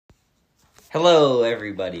Hello,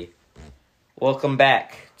 everybody. Welcome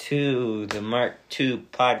back to the Mark II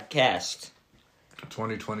podcast.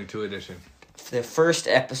 2022 edition. The first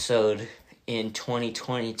episode in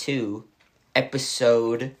 2022,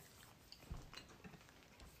 episode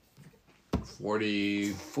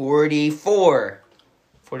 44.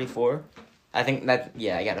 44? I think that,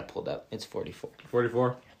 I got it pulled up. It's 44.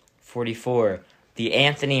 44? 44. The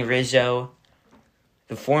Anthony Rizzo,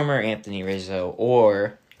 the former Anthony Rizzo,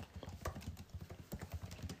 or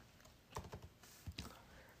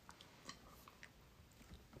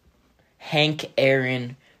Hank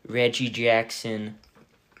Aaron, Reggie Jackson,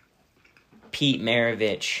 Pete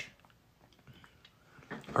Maravich,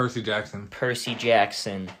 Percy Jackson,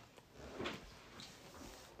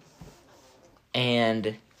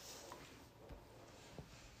 and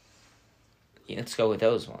let's go with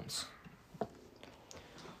those ones.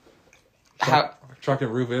 Truckin'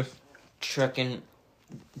 Rufus, Truckin'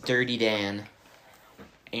 Dirty Dan,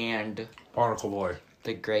 and Barnacle Boy.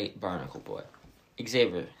 The great Barnacle Boy.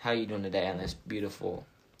 Xavier, how are you doing today on this beautiful,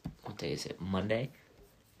 what day is it, Monday?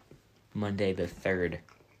 Monday the 3rd.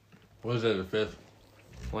 Wednesday the 5th.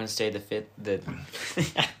 Wednesday the 5th.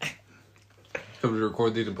 So we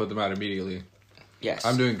record these and put them out immediately. Yes.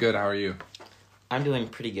 I'm doing good. How are you? I'm doing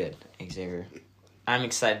pretty good, Xavier. I'm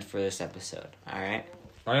excited for this episode, alright?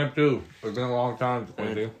 I am too. It's been a long time.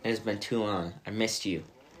 It's been too long. I missed you.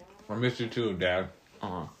 I missed you too, Dad.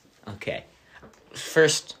 Oh, okay.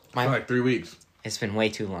 First, It's been like 3 weeks. It's been way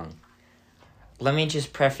too long. Let me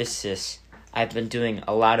just preface this. I've been doing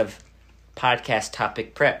a lot of podcast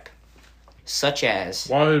topic prep, such as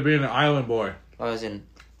Why was being an island boy? I was in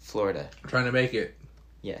Florida. Trying to make it.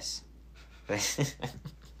 Yes.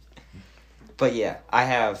 But yeah, I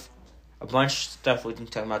have a bunch of stuff we can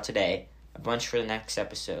talk about today, a bunch for the next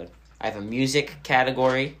episode. I have a music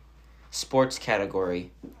category, sports category,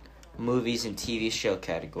 movies and TV show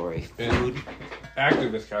category, food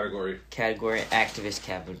Activist category. activist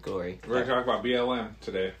category. We're going to talk about BLM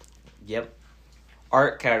today. Yep.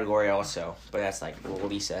 Art category also, but that's like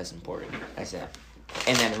least as important as that.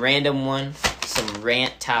 And then random one, some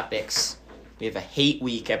rant topics. We have a hate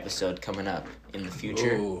week episode coming up in the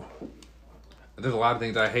future. Ooh. There's a lot of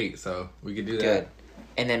things I hate, so we could do that. Good.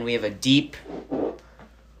 And then we have the deep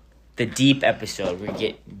episode. We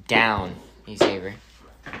get down, Xavier.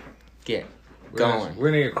 Get going.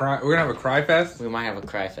 We're gonna have a cry fest. We might have a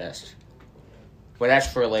cry fest. But that's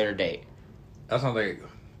for a later date. That sounds like.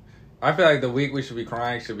 I feel like the week we should be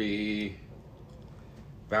crying should be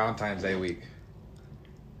Valentine's Day week.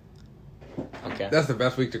 Okay. That's the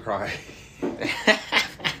best week to cry.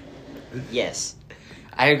 Yes.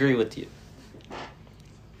 I agree with you.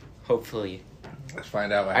 Hopefully. Let's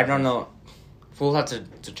find out what I happens. don't know. We'll have to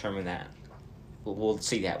determine that. We'll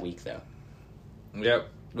see that week, though. Yep.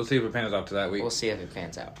 We'll see if it pans out to that week. We'll see if it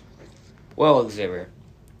pans out. Well, Xavier,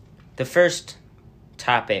 the first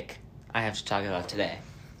topic I have to talk about today.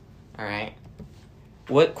 All right?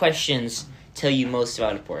 What questions tell you most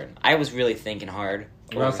about important? I was really thinking hard.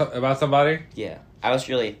 About somebody? Yeah. I was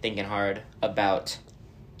really thinking hard about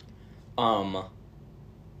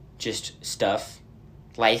just stuff.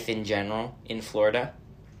 Life in general in Florida.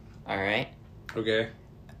 All right? Okay.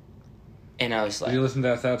 And I was like, Did you listen to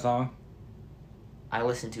that sad song? I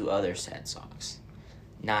listen to other sad songs.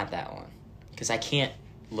 Not that one. Because I can't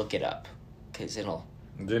look it up. Because it'll...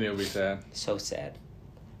 Then you'll be sad. So sad.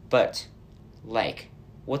 But, like,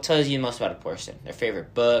 what tells you most about a person? Their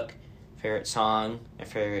favorite book, favorite song, their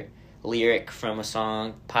favorite lyric from a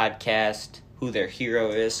song, podcast, who their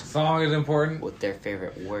hero is. Song is important. What their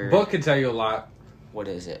favorite word. Book can tell you a lot. What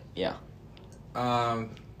is it? Yeah.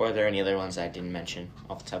 Or Or are there any other ones I didn't mention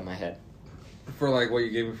off the top of my head? for like what you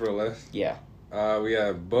gave me for a list. Yeah. We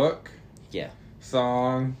have book. Yeah.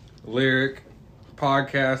 Song, lyric,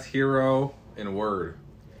 podcast, hero, and word.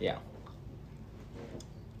 Yeah.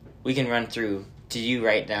 We can run through. Did you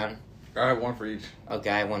write down? I have one for each. Okay,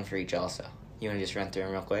 I have one for each also. You want to just run through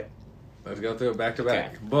them real quick? Let's go through it back to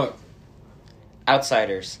back. Okay. Book.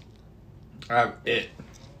 Outsiders. I have It.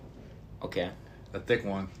 Okay. The thick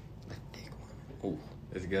one. The thick one. Ooh.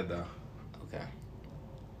 It's good though. Okay.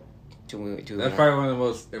 Do we That's probably one of the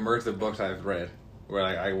most immersive books I've read. Where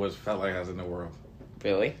like felt like I was in the world.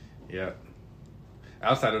 Really? Yeah.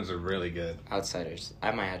 Outsiders are really good. Outsiders.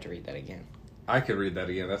 I might have to read that again. I could read that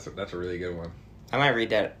again. That's a really good one. I might read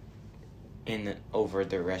that over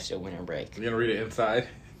the rest of winter break. You gonna read it inside?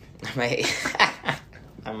 I might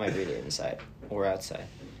read it inside or outside.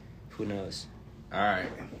 Who knows? All right.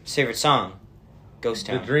 Favorite song? Ghost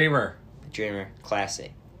Town. The Dreamer. The Dreamer.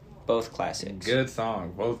 Classic. Both classics. Good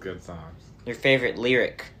song. Both good songs. Your favorite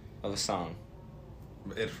lyric of a song?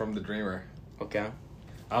 It's from The Dreamer. Okay.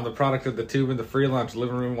 I'm the product of the tube in the free lunch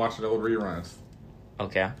living room watching old reruns.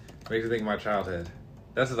 Okay. Makes me think of my childhood.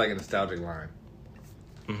 That's just like a nostalgic line.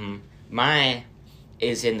 Mm-hmm. Mine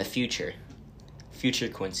is in the future. Future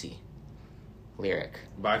Quincy. Lyric.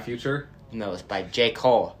 By Future? No, it's by J.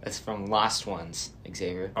 Cole. It's from Lost Ones,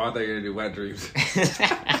 Xavier. Oh, I thought you were going to do Wet Dreams.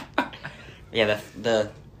 Yeah, the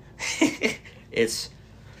it's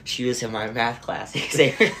she was in my math class,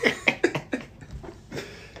 Xavier.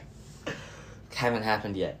 Haven't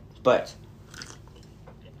happened yet. But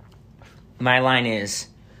my line is,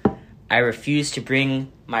 I refuse to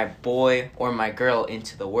bring my boy or my girl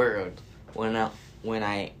into the world when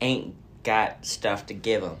I ain't got stuff to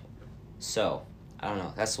give them. So, I don't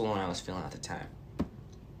know. That's the one I was feeling at the time.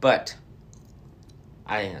 But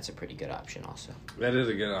I think that's a pretty good option also. That is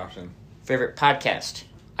a good option. Favorite podcast?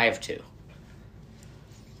 I have two.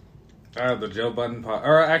 I have the Joe Budden podcast.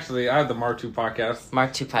 Or actually, I have the Mark II podcast.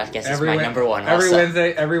 Mark II podcast is my number one Every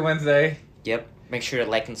also. Every Wednesday. Yep. Make sure to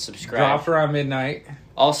like and subscribe. Drops around midnight.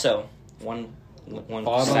 Also, one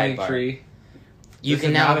Follow the link sidebar. tree. You This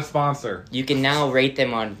can is now not a sponsor. you can now rate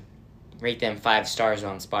them 5 stars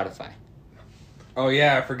on Spotify. Oh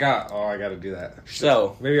yeah, I forgot. Oh, I got to do that.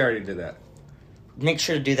 So Maybe I already did that. make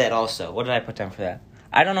sure to do that also. What did I put down for that?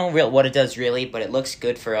 I don't know what it does really, but it looks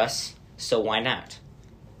good for us. So why not?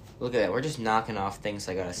 Look at that. We're just knocking off things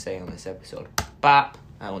I gotta say on this episode. Bop.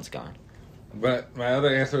 That one's gone. But my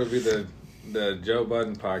other answer would be the Joe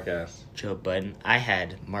Budden podcast. Joe Budden. I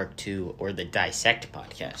had Mark II or the Dissect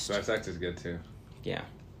podcast. Dissect is good too. Yeah.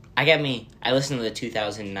 I listened to the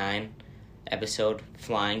 2009 episode,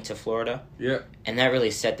 Flying to Florida, Yep. and that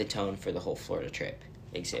really set the tone for the whole Florida trip,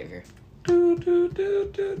 Xavier. Do, do,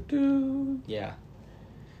 do, do, do. Yeah.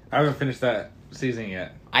 I haven't finished that season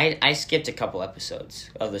yet. I skipped a couple episodes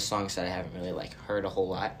of the songs that I haven't really, heard a whole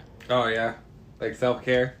lot. Oh yeah, like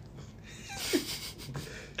self-care.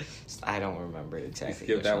 I don't remember exactly. You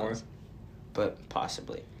skip which that ones, but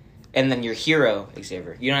possibly. And then your hero,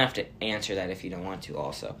 Xavier. You don't have to answer that if you don't want to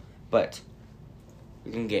also. But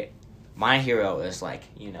you can get... My hero is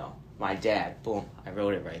my dad. Boom. I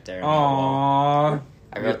wrote it right there. one. Aww.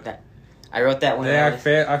 I wrote that. I wrote that when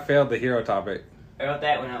Yeah, I failed the hero topic. I wrote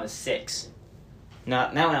that when I was 6.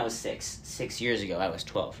 Not when I was 6. 6 years ago, I was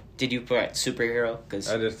 12. Did you put superhero? Cause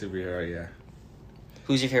I did superhero, yeah.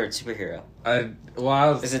 who's your favorite superhero?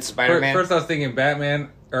 Is it Spider-Man? First I was thinking Batman,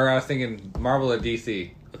 or I was thinking Marvel or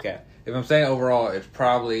DC. Okay. If I'm saying overall, it's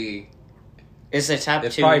probably... It's the top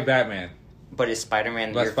It's 2. probably Batman. But is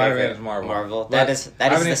Spider-Man But your Spider-Man favorite? is Marvel. That But is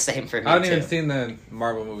the same for me, I haven't too. even seen the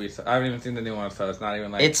Marvel movies. I haven't even seen the new one, so it's not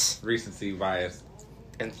even It's- recency bias.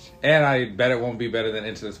 And And I bet it won't be better than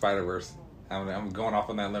Into the Spider-Verse. I'm going off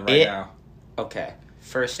on that limb right now. okay.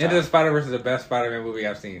 First Into the off, Spider-Verse is the best Spider-Man movie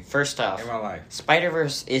I've seen in my life.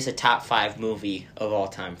 Spider-Verse is a top 5 movie of all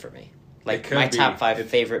time for me. It could My be. top 5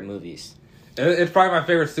 favorite movies. It's probably my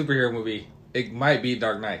favorite superhero movie. It might be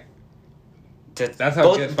Dark Knight. That's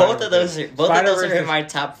how good both of Spider-Verse those is. are both of those Spider-Verse are in is- my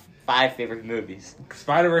top 5 favorite movies.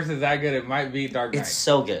 Spider-Verse is that good. It might be Dark Knight. It's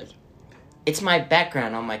so good. It's my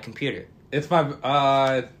background on my computer. It's my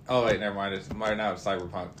oh wait, never mind. It's now it's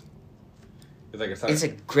Cyberpunk. It's like It's a I was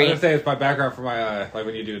great. gonna say it's my background for my like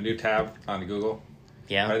when you do a new tab on Google.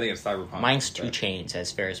 Yeah. I think it's Cyberpunk. Mine's 2 but- Chains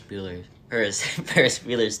as Ferris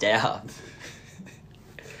Bueller's Day Off.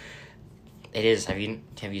 It is. Have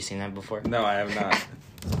you seen that before? No, I have not.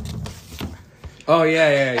 Oh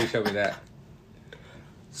yeah, you showed me that.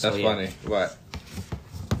 That's funny. What?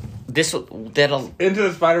 That'll. Into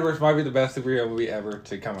the Spider-Verse might be the best superhero movie ever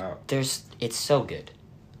to come out. It's so good.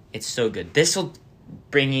 It's so good. This will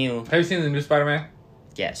bring you. Have you seen the new Spider-Man?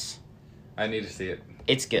 Yes, I need to see it.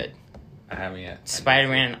 it's good. I haven't yet.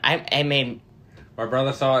 Spider-Man. I made. My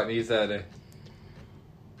brother saw it and he said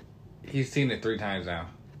he's seen it 3 times now.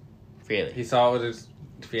 Really. He saw it with his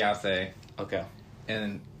fiance, Okay.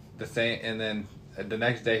 and then the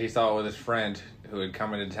next day he saw it with his friend who had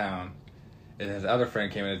come into town, and his other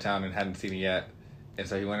friend came into town and hadn't seen it yet, and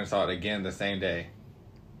so he went and saw it again the same day.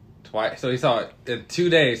 Twice. So he saw it in 2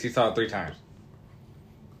 days. He saw it 3 times.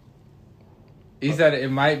 He said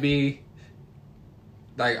it might be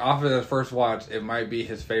like off of the first watch. It might be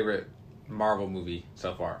his favorite Marvel movie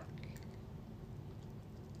so far.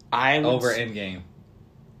 Over Endgame.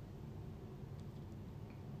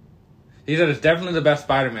 He said it's definitely the best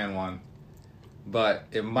Spider-Man one, but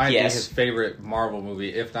it might be his favorite Marvel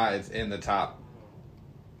movie. If not, it's in the top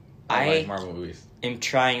of Marvel movies. I'm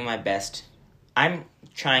trying my best. I'm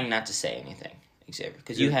trying not to say anything, Xavier,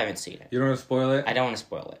 because you haven't seen it. You don't want to spoil it? I don't want to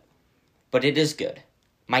spoil it. But it is good.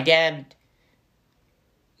 My dad...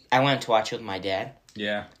 I went to watch it with my dad.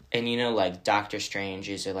 Yeah. And you know, like, Doctor Strange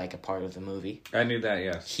is, like, a part of the movie. I knew that,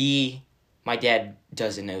 yes. My dad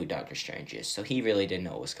doesn't know who Doctor Strange is, so he really didn't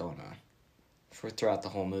know what was going on throughout the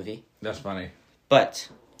whole movie. That's funny. But,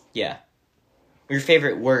 yeah. Your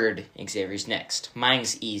favorite word, Xavier's next.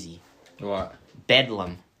 Mine's easy. What?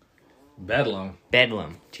 Bedlam. Bedlam.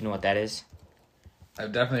 Bedlam. Do you know what that is?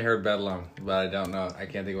 I've definitely heard bedlam, but I don't know. I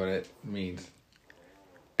can't think what it means.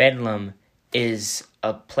 Bedlam is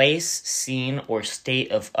a place, scene, or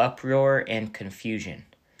state of uproar and confusion.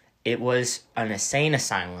 It was an insane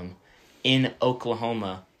asylum in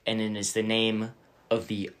Oklahoma, and it is the name of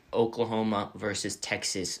the Oklahoma versus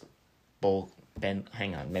Texas bowl.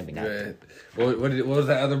 Hang on, maybe not. What was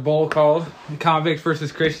that other bowl called? Convicts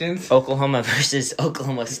versus Christians? Oklahoma versus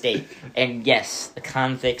Oklahoma State. And yes, the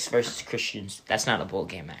Convicts versus Christians. That's not a bowl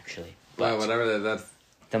game, actually. Well, whatever that's...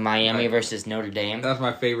 The Miami versus Notre Dame. That's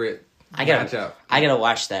my favorite matchup. I gotta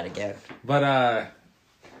watch that again. But,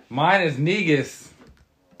 mine is Negus.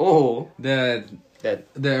 Oh. The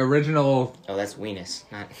original... Oh, that's Weenus.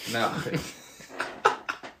 No.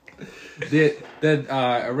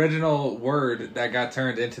 The original word that got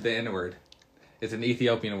turned into the N-word. It's an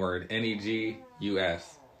Ethiopian word. Negus.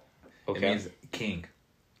 Okay. It means king.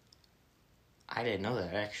 I didn't know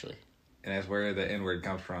that, actually. And that's where the N-word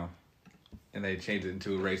comes from. And they changed it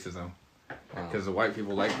into racism. Wow. Because the white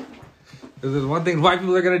people like... Because there's one thing white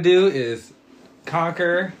people are going to do is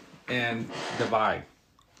conquer and divide.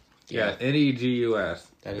 Yeah, Negus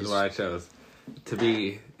is what I chose. To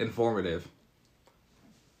be informative.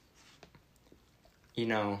 You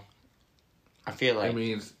know, I feel like... It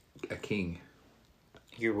means a king.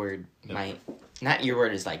 Your word might... Not your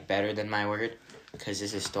word is, like, better than my word. Because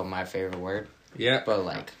this is still my favorite word. Yeah. But,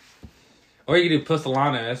 like... Or you can do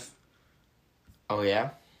pusillanimous. Oh,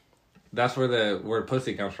 yeah? That's where the word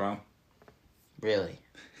pussy comes from. Really?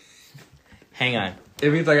 Hang on.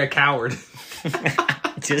 It means like a coward.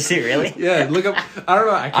 Does it really? Yeah, look up. I don't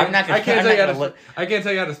know. I can't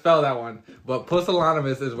tell you how to spell that one. But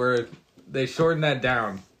pusillanimous is where they shorten that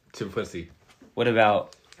down to pussy. What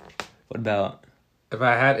about if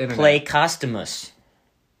I had internet? Plecostomus?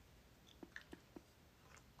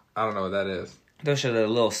 I don't know what that is. Those are the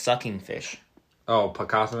little sucking fish. Oh,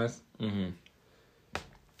 Plecostomus? Mm-hmm.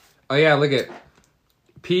 Oh yeah, look at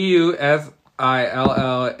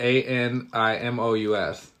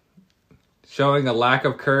Pusillanimous. Showing a lack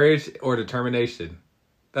of courage or determination.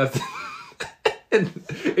 That's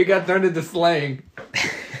it got turned into slang.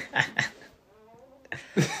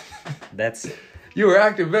 You were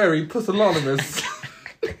acting very pusillanimous.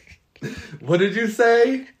 What did you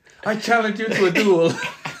say? I challenge you to a duel.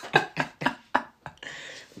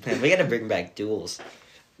 Man, we gotta bring back duels.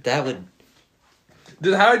 That would...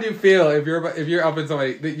 Dude, how would you feel if you're up in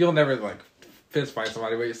somebody... You'll never, like, fist fight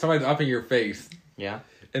somebody, but somebody's up in your face. Yeah.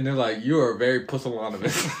 And they're like, you are very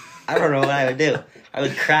pusillanimous. I don't know what I would do. I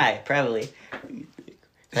would cry, probably.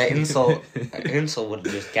 That insult would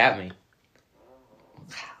have just got me.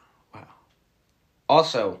 Wow.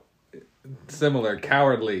 Also... Similar,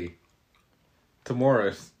 cowardly,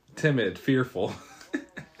 timorous, timid, fearful.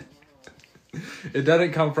 It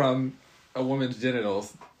doesn't come from a woman's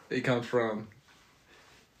genitals. It comes from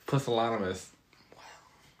pusillanimous.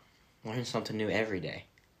 Wow. Learn something new every day.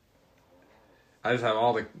 I just have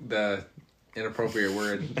all the inappropriate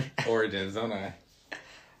word origins, don't I?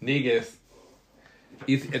 Negus.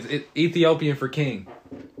 It's Ethiopian for king.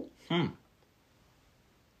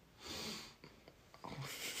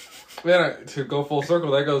 Man, to go full circle,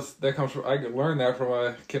 that comes from... I learned that from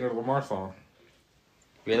a Kendrick Lamar song.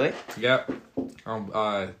 Really? Yep.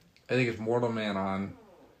 I think it's Mortal Man on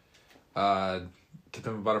To Pimp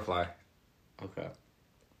a Butterfly. Okay.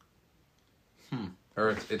 Or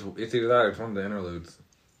it's either that or it's one of the interludes.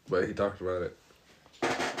 But he talks about it.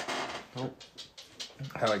 Oh.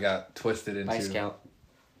 How it got twisted into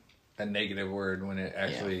a negative word when it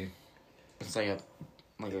actually... Yeah. It's like a...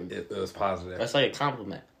 It was positive. That's like a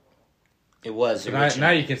compliment. It was. So now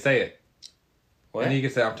you can say it. What? And you can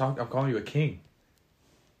say, I'm calling you a king.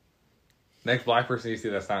 Next black person you see,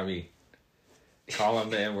 that's not me. Call them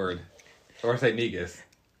the N-word. Or say Negus.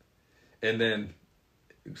 And then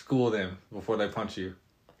school them before they punch you.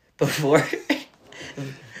 Before?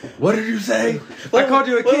 What did you say? I called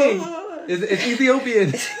you a king. It's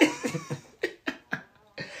Ethiopian.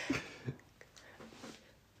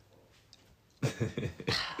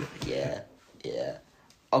 Yeah.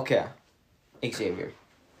 Okay. Xavier.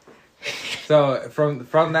 So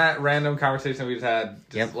from that random conversation we just had,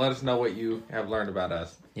 let us know what you have learned about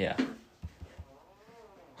us. Yeah.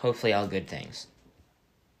 Hopefully all good things.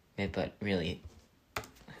 But really,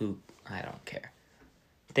 I don't care.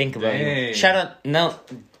 Think about you. Dang. Shout out. No.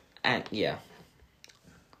 Yeah.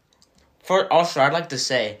 I'd like to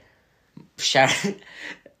say, shout.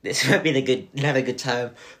 This might be not a good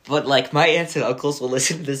time, but like my aunts and uncles will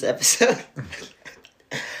listen to this episode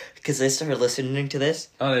because they started listening to this.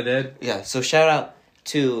 Oh, they did? Yeah. So shout out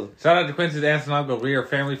to Quincy's aunts and uncles. We are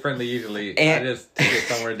family friendly usually. And- I just took it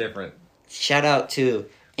somewhere different. shout out to.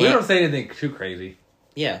 We don't say anything too crazy.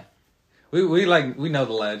 Yeah. We know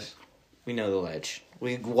the ledge. We know the ledge.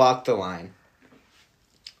 We walk the line.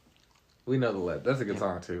 We know the ledge. That's a good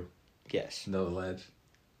song too. Yes. Know the ledge.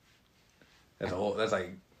 That's like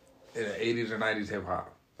in the 80s or 90s hip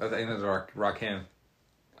hop. That's rock him.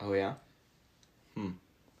 Oh yeah.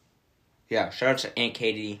 Yeah. Shout out to Aunt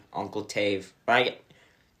Katie, Uncle Tave.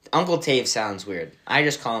 Uncle Tave sounds weird. I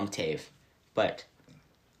just call him Tave, but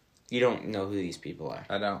you don't know who these people are.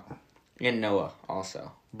 I don't. And Noah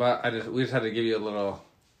also. But we just had to give you a little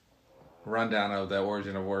rundown of the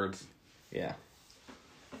origin of words. Yeah.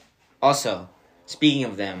 Also, speaking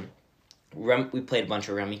of them, we played a bunch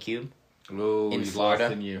of Rummikub. Ooh, In you Florida?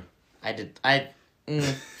 lost, didn't you? I did.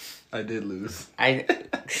 I did lose. I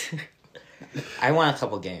won a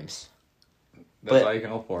couple games. That's But all you can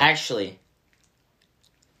hope for. Actually,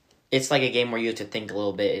 it's like a game where you have to think a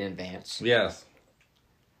little bit in advance. Yes.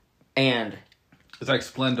 And It's like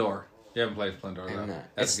Splendor. You haven't played Splendor, though.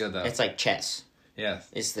 That's good, though. It's like chess. Yes.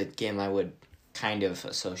 It's the game I would kind of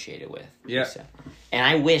associate it with. Yeah. So. And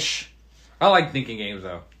I wish I like thinking games,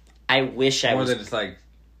 though. I was... More than just like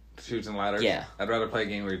shoots and ladders. Yeah. I'd rather play a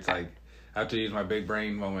game where it's like, I have to use my big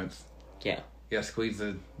brain moments. Yeah. Yeah, squeeze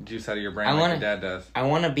the juice out of your brain I like wanna- your dad does. I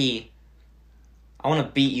want to beat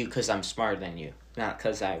you because I'm smarter than you. Not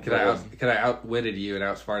because I outwitted you and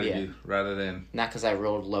outsmarted Yeah. you rather than Not because I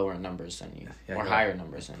rolled lower numbers than you. Yeah, or go. higher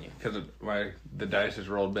numbers than you. because the dice just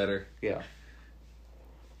rolled better. Yeah.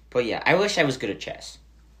 But yeah, I wish I was good at chess.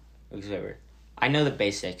 Whatever. I know the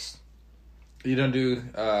basics. You don't do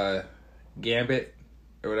Gambit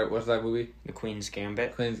or whatever. What's that movie? The Queen's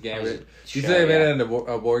Gambit. Queen's Gambit. was- You show, say they made yeah. it into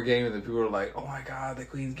a board game, and then people were like, "Oh my god, the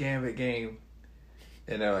Queen's Gambit game,"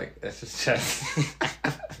 and they're like, "That's just chess."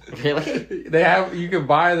 Really? You can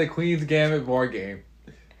buy the Queen's Gambit board game.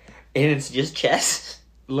 And it's just chess?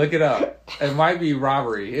 Look it up. It might be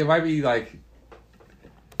robbery. It might be like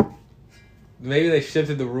maybe they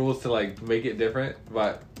shifted the rules to like make it different,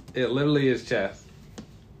 but it literally is chess.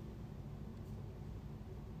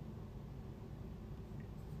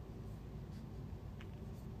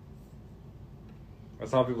 I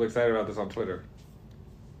saw people excited about this on Twitter.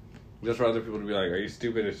 Just for other people to be like, "Are you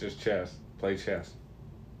stupid? It's just chess. Play chess."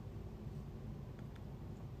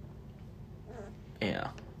 Yeah.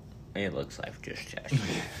 It looks like just chess.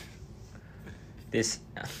 This...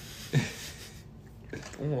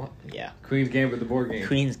 yeah. Queen's Gambit, the board game.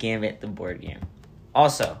 Queen's Gambit, the board game.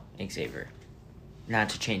 Also, Xavier, not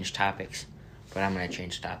to change topics, but I'm going to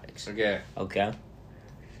change topics. Okay. Okay?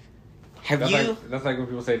 Have That's you... that's like when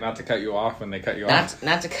people say not to cut you off when they cut you off.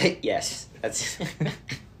 Not to cut... Yes. That's...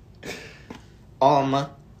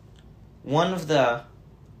 one of the...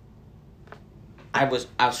 I was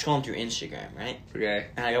scrolling through Instagram, right? Okay.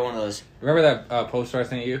 And I got one of those... Remember that poster I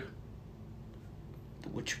sent you?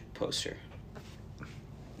 Which poster?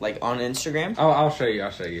 Like on Instagram? Oh, I'll show you. I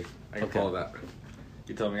can Okay. pull that.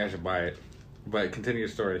 You told me I should buy it. But continue your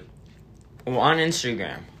story. Well, on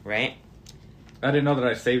Instagram, right? I didn't know that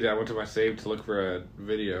I saved it. I went to my save to look for a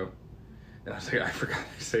video. And I was like, I forgot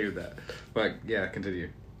I saved that. But yeah, continue.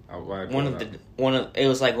 It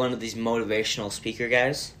was like one of these motivational speaker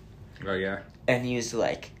guys. Oh, yeah? And he was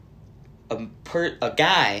like, a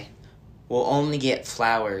guy will only get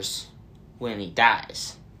flowers when he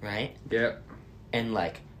dies, right? Yep. And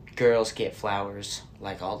like girls get flowers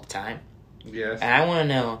like all the time. Yes. And I want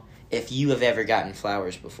to know if you have ever gotten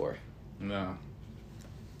flowers before. No.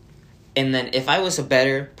 And then if I was a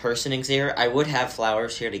better person, Xavier, I would have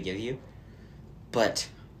flowers here to give you. But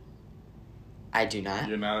I do not.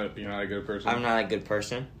 You're not a good person? I'm not a good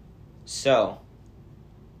person. So,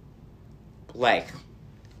 like,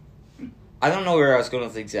 I don't know where I was going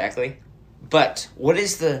with exactly, but what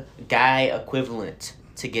is the guy equivalent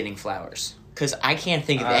to getting flowers? Because I can't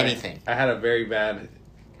think of anything. I had a very bad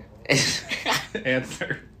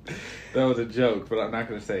answer. That was a joke, but I'm not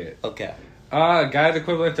going to say it. Okay. Guy's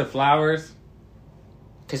equivalent to flowers.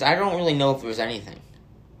 Because I don't really know if there's anything.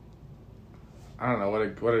 I don't know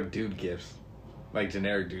what are dude gifts, like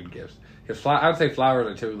generic dude gifts. Because I would say flowers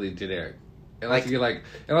are typically generic, unless you get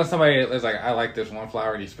unless somebody is like, I like this one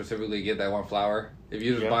flower, and you specifically get that one flower. If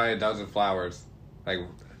you just buy a dozen flowers,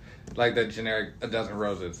 like the generic a dozen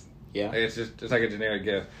roses, Yeah. it's like a generic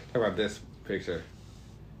gift. Talk about this picture.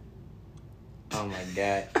 Oh my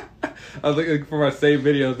god. I was looking for my saved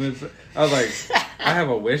videos, and I was like, I have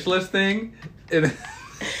a wish list thing, and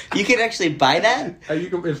You can actually buy that?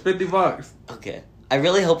 it's $50. Okay. I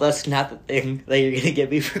really hope that's not the thing that you're gonna get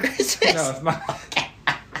me for Christmas. No, it's not.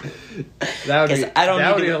 That would be,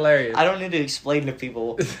 that would be hilarious. I don't need to explain to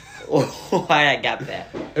people why I got that.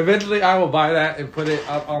 Eventually, I will buy that and put it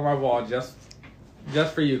up on my wall just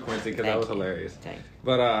for you, Quincy, because that was hilarious. Thank you.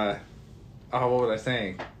 But what was I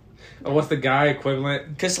saying? What's the guy equivalent?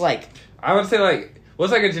 Because like, I would say like,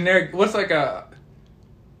 what's like a generic? What's like a?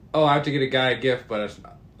 Oh, I have to get a guy a gift, but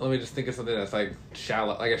let me just think of something that's like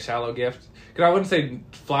shallow, like a shallow gift. Because I wouldn't say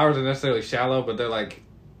flowers are necessarily shallow, but they're like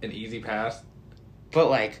an easy pass. but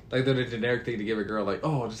like Like they're the generic thing to give a girl, like,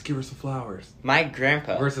 oh, just give her some flowers. my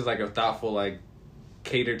grandpa. Versus like a thoughtful, like,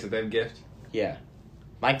 cater to them gift. Yeah,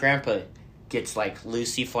 my grandpa gets like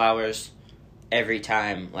Lucy flowers every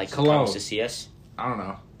time like he Cologne. comes to see us. I don't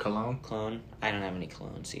know, cologne. Cologne. I don't have any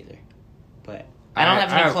colognes either, but I don't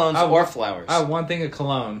have any colognes or flowers. I have one thing of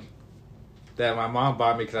cologne that my mom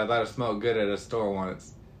bought me because I thought it smelled good at a store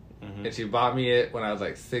once. Mm-hmm. And she bought me it when I was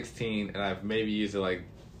like 16, and I've maybe used it like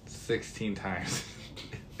 16 times,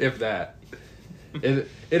 if that. It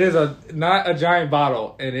is not a giant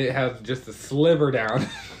bottle, and it has just a sliver down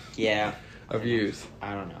Yeah. of use.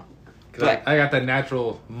 I don't know. Because I got the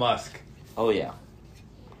natural musk. Oh yeah.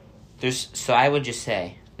 So I would just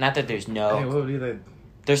say, not that there's Hey, what would be the...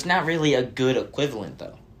 there's not really a good equivalent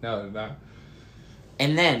though. No.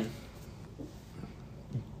 And then,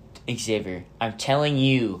 Xavier, I'm telling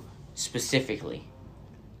you specifically,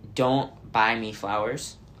 don't buy me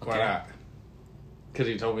flowers. Why not? Because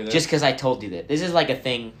you told me this? Just because I told you that. This is like a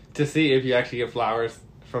thing. To see if you actually get flowers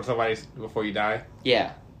from somebody before you die?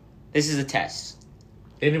 Yeah. This is a test.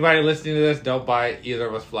 Anybody listening to this, don't buy either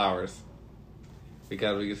of us flowers.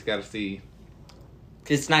 Because we just gotta see.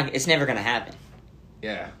 It's never going to happen.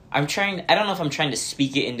 Yeah. I don't know if I'm trying to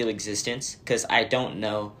speak it into existence, because I don't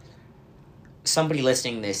know. Somebody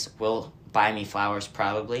listening to this will buy me flowers,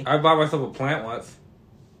 probably. I bought myself a plant once.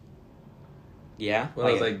 Yeah? One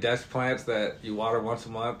of those, like, desk plants that you water once a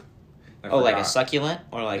month. Like a succulent?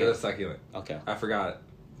 Or like it was a succulent. Okay. I forgot it.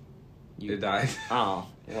 It died. Oh,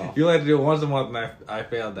 well. You only had to do it once a month, and I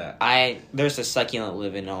failed that. There's a succulent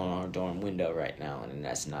living on our dorm window right now, and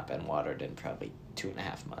that's not been watered in probably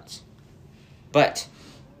 2.5 months. But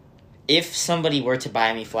if somebody were to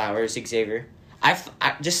buy me flowers, Xavier,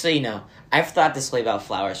 just so you know, I've thought this way about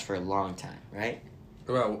flowers for a long time, right?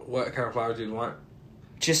 About what kind of flowers do you want?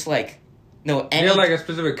 Just like, no, Do you have like a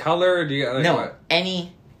specific color, or do you got like what?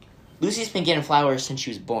 Any. Lucy's been getting flowers since she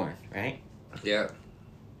was born, right? Yeah.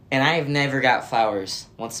 And I have never got flowers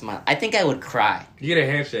once a month. I think I would cry. You get a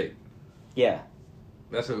handshake. Yeah.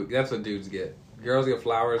 That's what dudes get. Girls get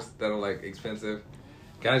flowers that are like expensive.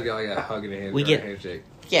 Guys get like a hug and a handshake.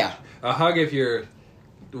 Yeah. A hug if you're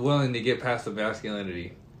willing to get past the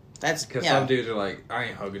masculinity. That's because some dudes are like, I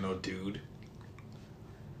ain't hugging no dude.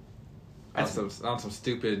 On some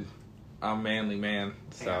stupid, I'm manly man.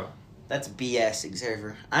 So that's BS,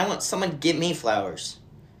 Xavier. I want someone to give me flowers.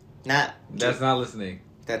 That's not listening.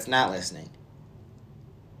 That's not listening.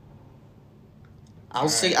 I'll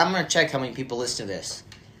see. I'm gonna check how many people listen to this,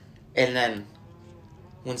 and then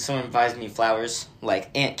when someone buys me flowers, like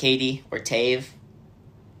Aunt Katie or Tave,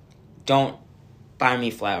 don't buy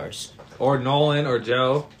me flowers. Or Nolan or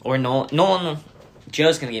Joe. Or Nolan.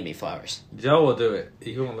 Joe's gonna give me flowers. Joe will do it.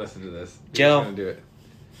 He won't listen to this. Joe. He's gonna do it.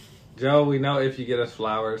 Joe, we know if you get us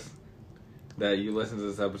flowers that you listen to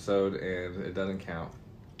this episode and it doesn't count.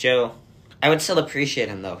 Joe, I would still appreciate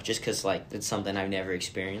him though, just because like it's something I've never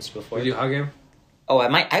experienced before. Would you hug him? Oh,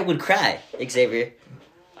 I would cry, Xavier.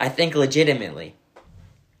 I think legitimately.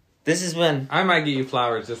 This is when I might get you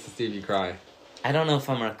flowers just to see if you cry. I don't know if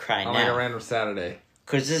I'm gonna cry on now. Like a random Saturday.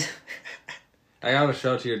 Cause this. I gotta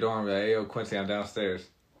show it to your dorm. Like, hey, yo, Quincy, I'm downstairs.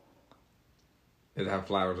 It'd have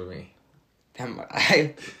flowers with me.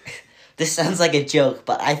 This sounds like a joke,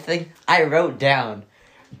 but I think I wrote down,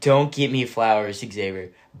 "Don't get me flowers,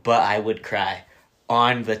 Xavier," but I would cry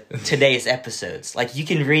on today's episodes. Like you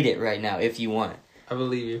can read it right now if you want. I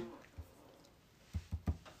believe you.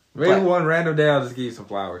 Maybe one random day I'll just give you some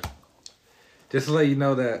flowers. Just to let you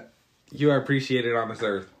know that you are appreciated on this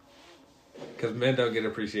earth. Because men don't get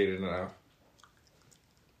appreciated enough.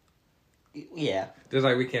 Yeah. Just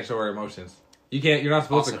like we can't show our emotions. You're not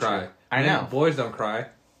supposed to cry. True. I know. Boys don't cry.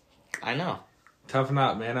 I know. Toughen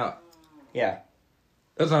up, man up. Yeah.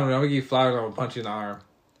 That's what I'm gonna give you flowers, I'm gonna punch you in the arm.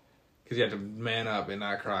 Because you have to man up and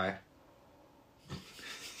not cry.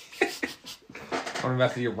 I'm gonna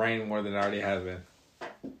mess with your brain more than it already has been.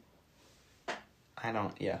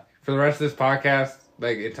 Yeah. For the rest of this podcast,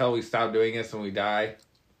 like until we stop doing this when we die,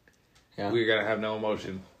 Yeah. we're gonna have no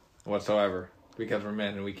emotion whatsoever because we're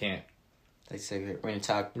men and we can't. Like, so we're gonna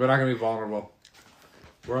talk. We're not gonna be vulnerable.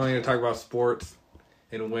 We're only gonna talk about sports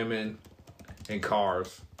and women and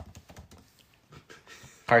cars.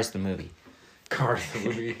 Cars the movie. Cars, the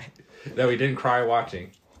movie that we didn't cry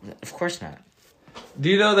watching. Of course not. Do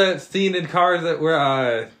you know that scene in Cars that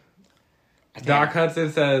where Doc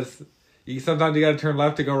Hudson says, sometimes you gotta turn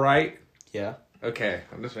left to go right? Yeah. Okay,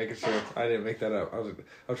 I'm just making sure. I didn't make that up. I was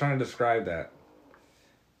trying to describe that.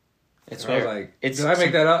 It's And I was where like, did I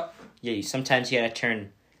make that up? Yeah, sometimes you gotta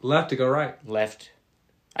turn Left to go right. left.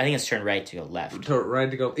 I think it's turn right to go left. To right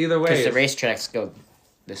to go either way. Because the racetracks go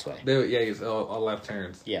this way. It's all left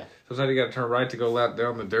turns. Yeah. Sometimes you gotta turn right to go left. They're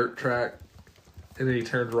on the dirt track. And then he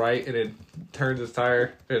turns right and it turns his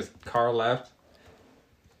tire. His car left.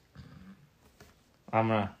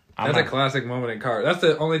 That's a classic moment in Cars. That's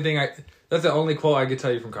the only thing that's the only quote I could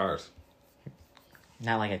tell you from Cars.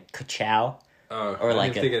 Not like a ka-chow. Or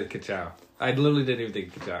like I didn't think of Ka-chow. I literally didn't even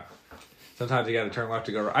think of Ka-chow. Sometimes you gotta turn left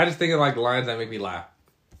to go right. I just think of like lines that make me laugh.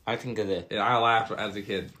 I think of it. And I laughed as a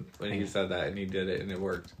kid when he said that and he did it and it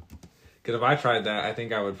worked. Because if I tried that, I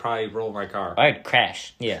think I would probably roll my car. I'd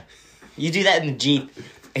crash. Yeah. You do that in the Jeep,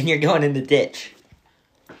 and you're going in the ditch.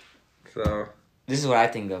 So, This is what I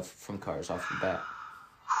think of from Cars off the bat.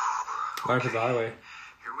 Life is a Highway.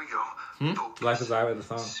 Here we go. Focus. Life is a Highway, the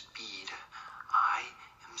song. Speed. I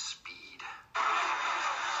am speed.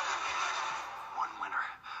 One winner.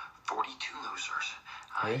 42 losers.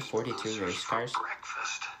 Are there I eat 42 losers race for cars?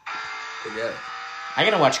 breakfast. Forget. I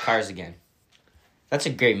gotta watch Cars again. That's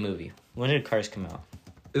a great movie. When did Cars come out?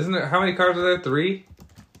 Isn't there, how many cars are there? 3?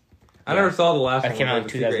 I Yeah. never saw the last That one. came out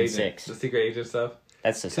like in the secret 2006. agent, the secret agent stuff.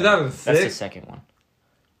 That's the 2006? That's the second one.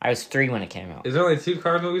 I was 3 when it came out. Is there only 2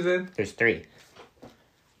 Cars movies in? There's 3.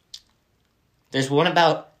 There's one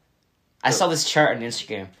about... I saw this chart on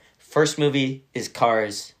Instagram. First movie is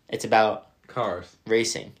Cars. It's about Cars.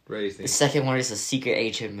 racing. Racing. The second one is a secret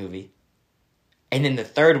agent movie. And then the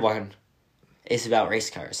third one is about race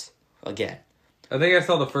cars. Again. I think I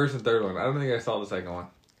saw the first and third one. I don't think I saw the second one.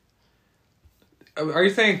 Are you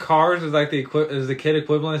saying Cars is like is the kid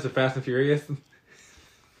equivalent to Fast and Furious?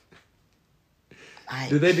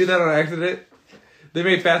 Did they do that on accident? They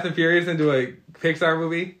made Fast and Furious into a Pixar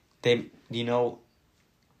movie? They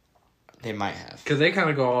might have. Because they kind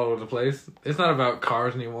of go all over the place. It's not about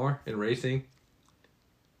cars anymore in racing.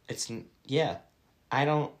 Yeah. I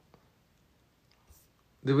don't...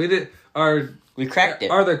 We cracked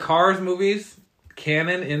it. Are the Cars movies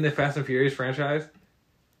canon in the Fast and Furious franchise?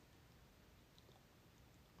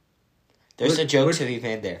 There's a joke to be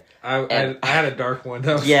made there. I had a dark one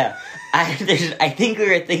though. Yeah. I think we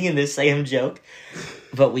were thinking the same joke.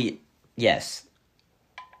 But yes.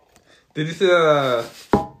 Did you see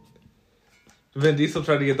Vin Diesel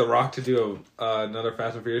tried to get The Rock to do another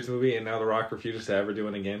Fast and Furious movie, and now The Rock refuses to ever do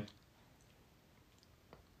it again?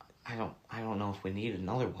 I don't know if we need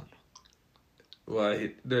another one. Well,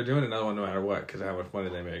 they're doing another one no matter what, because of how much money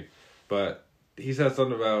they make. But he said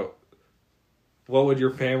something about, what would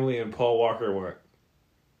your family and Paul Walker want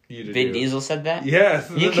you to do? Vin Diesel said that? Yes.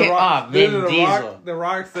 You can't... Vin Diesel. The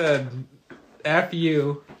Rock said, F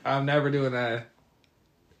you, I'm never doing that.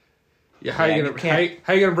 Yeah, how you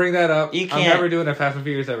gonna bring that up? You can't. I'm never doing a Fast and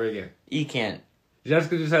Furious ever again. You can't. Just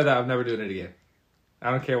because you said that, I'm never doing it again.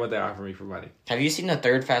 I don't care what they offer me for money. Have you seen the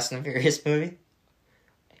third Fast and Furious movie?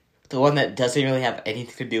 The one that doesn't really have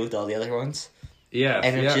anything to do with all the other ones? Yes.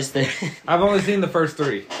 And it's just the... I've only seen the first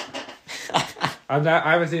 3. I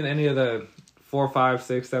haven't seen any of the 4, 5,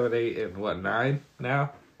 6, 7, 8, and 9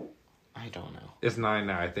 now? I don't know. It's 9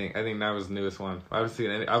 now, I think. I think 9 was the newest one. I haven't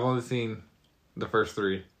seen any. I've only seen the first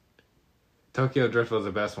 3. Tokyo Drift was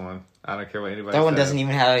the best one. I don't care what anybody says. That one doesn't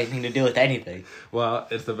even have anything to do with anything. Well,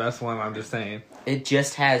 it's the best one, I'm just saying. It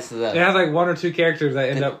just has It has like 1 or 2 characters that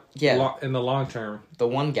end up yeah. in the long term. The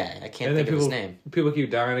one guy. I can't think of his name. People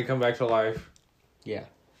keep dying and come back to life. Yeah.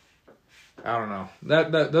 I don't know.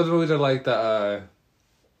 Those movies are like they're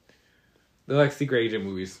like secret agent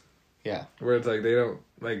movies. Yeah. Where it's like they don't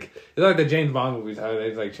like they're like the James Bond movies, how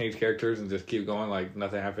they like change characters and just keep going like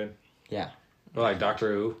nothing happened. Yeah. Or like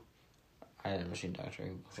Doctor Who. I never seen Doctor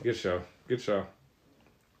Who. It's a good show. Good show.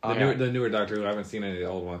 Okay. The newer Doctor Who. I haven't seen any of the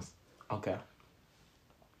old ones. Okay.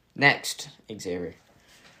 Next, Xavier.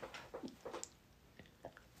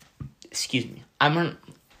 Excuse me.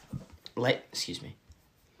 Excuse me.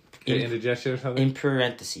 Indigestion or something? In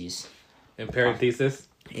parentheses. In parenthesis?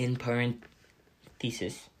 In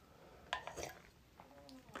parentheses.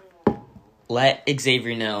 Let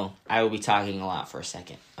Xavier know I will be talking a lot for a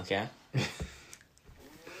second, okay?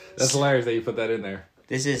 That's hilarious that you put that in there.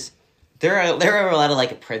 There are a lot of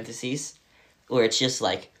like parentheses where it's just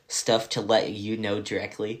like stuff to let you know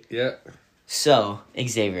directly. Yeah. So,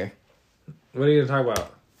 Xavier, What are you gonna talk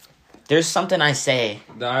about? there's something I say.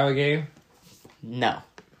 The Iowa game. No.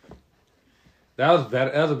 That was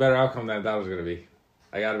better. That was a better outcome than I thought it was gonna be.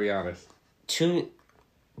 I gotta be honest. To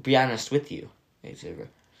be honest with you, Xavier,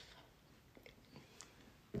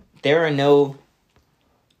 there are no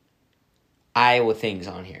Iowa things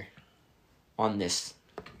on here. On this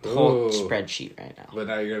whole Ooh. spreadsheet right now. But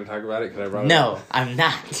now you're gonna talk about it because I brought it No, up. I'm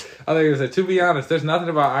not. I thought you were gonna say, to be honest, there's nothing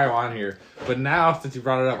about Iowa on here. But now, since you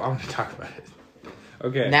brought it up, I'm gonna talk about it.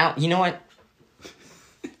 Okay. Now, you know what?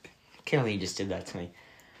 Can't believe you just did that to me.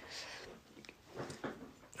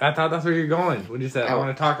 I thought that's where you're going when you said I Oh.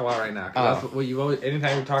 want to talk a lot right now. 'Cause Oh. that's what you always.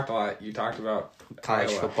 Anytime you talked a lot, you talked about College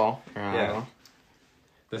Iowa. football. Yeah.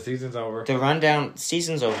 The season's over. The rundown,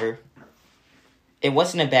 season's over. It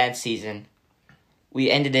wasn't a bad season. We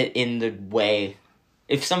ended it in the way...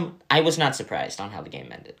 I was not surprised on how the game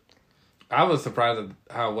ended. I was surprised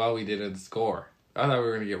at how well we did in score. I thought we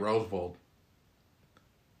were gonna get Rose Bowl.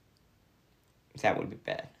 That would be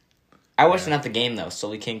bad. I wasn't at the game, though, so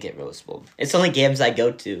we can't get Rose Bowl. It's only games I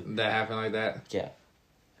go to. That happened like that. Yeah.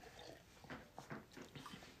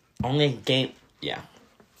 Only game... Yeah.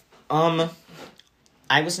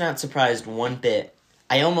 I was not surprised one bit.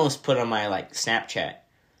 I almost put on my, Snapchat.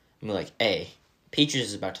 I'm like, hey, Peaches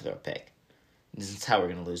is about to throw a pick. This is how we're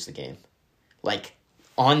going to lose the game.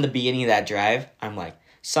 On the beginning of that drive, I'm like,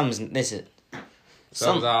 Something's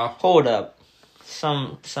off. Hold up.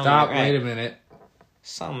 Something Stop, ain't right. wait a minute.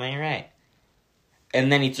 Something ain't right.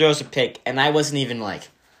 And then he throws a pick, and I wasn't even like...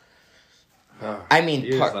 I mean,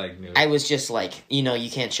 You just, knew. I was just like, you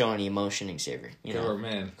can't show any emotion, Xavier. You They know, were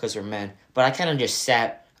men. because we're men. But I kind of just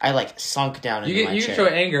sat. I sunk down into my You chair. can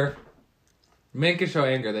show anger. Men can show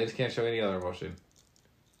anger. They just can't show any other emotion.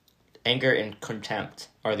 Anger and contempt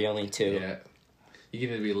are the only two. Yeah. You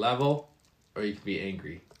can either be level or you can be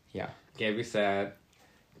angry. Yeah. You can't be sad.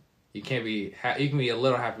 You can't be. You can be a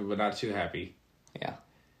little happy, but not too happy. Yeah.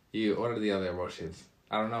 What are the other emotions?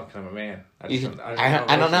 I don't know. Cause I'm a man. I don't know. emotions.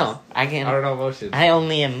 I I don't know emotions. I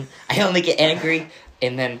only get angry,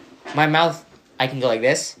 and then my mouth. I can go like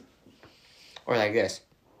this, or like this,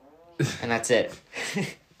 and that's it.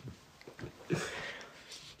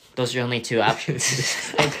 Those are your only two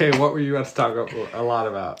options. Okay, what were you about to talk a lot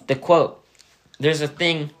about? The quote. There's a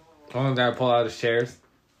thing. Only thing I pull out is chairs.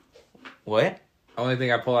 What? Only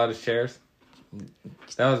thing I pull out is chairs.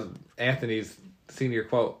 That was Anthony's senior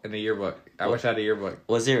quote in the yearbook. I wish I had a yearbook.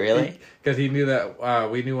 Was it really? Because he knew that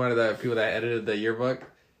we knew one of the people that edited the yearbook.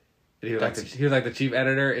 And he was like the chief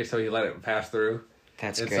editor, and so he let it pass through.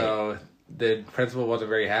 That's and great. so the principal wasn't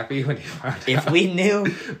very happy when he found out. If we knew,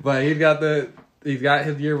 But he's got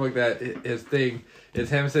his yearbook that his thing is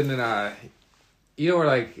him sitting in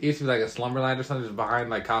where it used to be a Slumberland or something just behind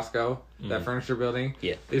Costco, that furniture building.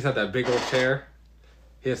 Yeah. They used to have that big old chair.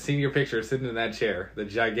 His senior picture is sitting in that chair, the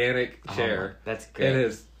gigantic chair. That's great. And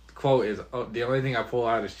his quote is, the only thing I pull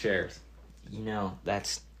out is chairs.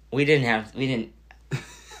 We didn't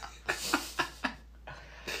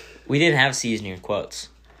have senior quotes,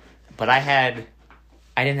 but I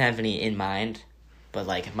didn't have any in mind, but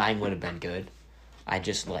mine would have been good. I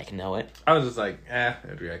just know it. I was just I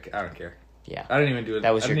don't care. Yeah. I didn't even do it.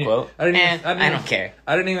 That was your quote? I don't care.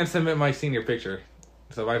 I didn't even submit my senior picture.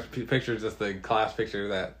 So my picture is just the class picture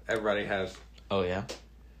that everybody has. Oh yeah.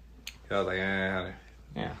 So I was like,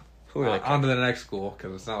 Yeah. Who really? on to the next school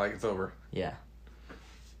because it's not like it's over. Yeah.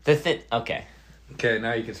 Okay. Okay,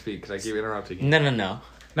 now you can speak because I keep interrupting you. No.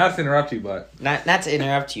 Not to interrupt you, but Not to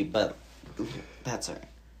interrupt you, but that's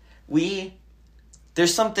alright.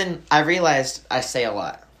 There's something I realized I say a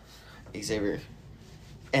lot, Xavier,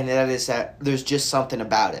 and that is that there's just something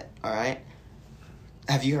about it. All right.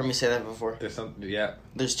 Have you heard me say that before? there's something. Yeah,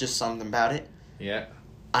 There's just something about it. yeah.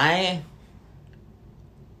 I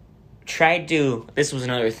tried to. This was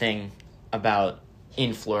another thing about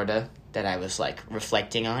in Florida that I was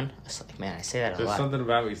reflecting on. I was like, man, I say that a There's lot. something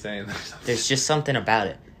about me saying There's just something about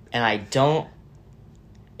it, and I don't.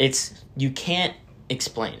 You can't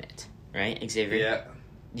explain it, right, Xavier?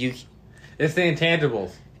 Yeah. It's the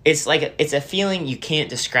intangibles. It's it's a feeling you can't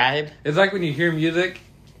describe. It's like when you hear music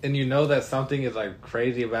and you know that something is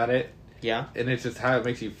crazy about it, Yeah, and it's just how it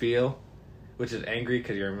makes you feel, which is angry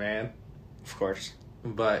because you're a man. of course.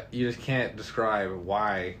 But you just can't describe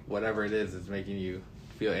why whatever it is making you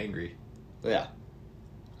feel angry. Yeah.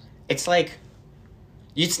 It's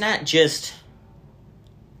it's not just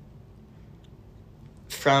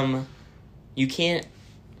from, you can't,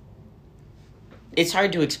 it's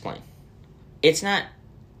hard to explain. It's not,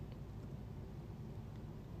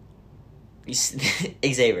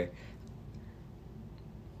 Xavier.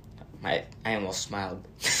 I almost smiled.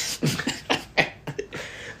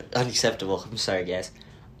 Unacceptable. I'm sorry, guys.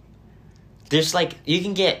 There's like, you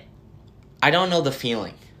can get, I don't know the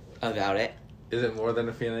feeling about it. Is it more than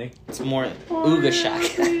a feeling? It's more Ooga Shock.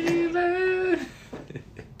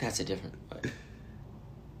 That's a different,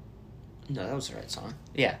 no, that was the right song.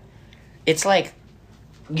 Yeah. It's like,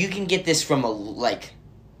 you can get this from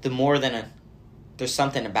there's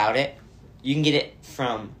something about it. You can get it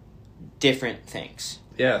from different things.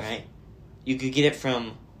 Yes. Right? You could get it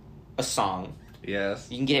from a song. Yes.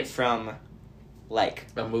 You can get it from, like...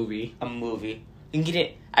 A movie. You can get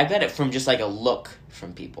it... I got it from just, like, a look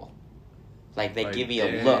from people. Like, they give you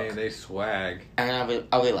a look. They swag. And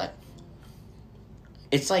I'll be like...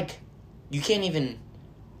 It's like, you can't even...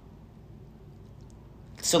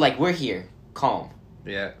 So, like, we're here, calm.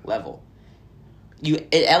 Yeah. Level.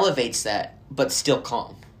 It elevates that, but still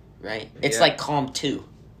calm, right? It's like calm 2.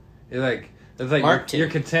 It's like Mark you're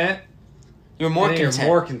content. You're more content. You're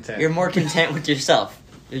more content. You're more content with yourself.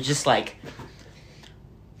 You're just like,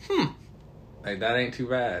 Like, that ain't too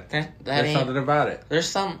bad. There's something about it.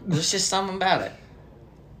 There's just something about it.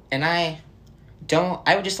 And I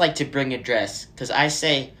would just like to bring address, because I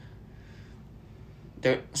say,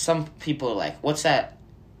 some people are like, what's that?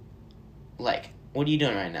 Like, what are you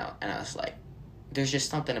doing right now? And I was like, there's just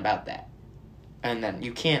something about that. And then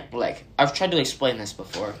you can't, like, I've tried to explain this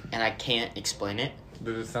before, and I can't explain it.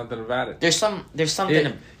 There's something about it. There's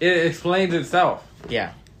something. It explains itself.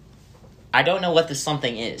 Yeah. I don't know what the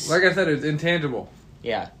something is. Like I said, it's intangible.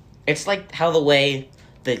 Yeah. It's like how the way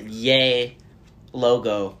the Ye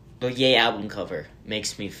logo, the Ye album cover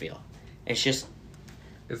makes me feel. It's just...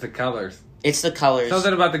 It's the colors. It's the colors.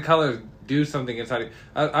 Something about the colors do something inside you.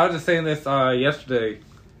 I was just saying this yesterday.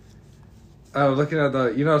 I was looking at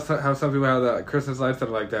how some people have the Christmas lights that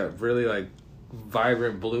are like that really like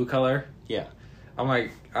vibrant blue color. Yeah. I'm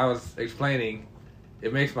like, I was explaining,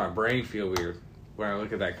 it makes my brain feel weird when I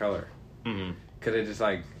look at that color. Mm-hmm. Cause it just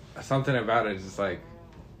like, something about it just like.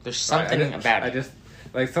 There's something about it. I just,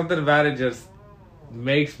 like something about it just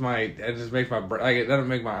makes my like it doesn't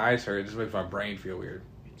make my eyes hurt, it just makes my brain feel weird.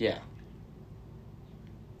 Yeah.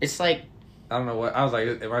 It's like. I don't know what, I was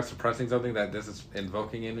like, am I suppressing something that this is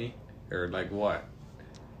invoking in me? Or like what?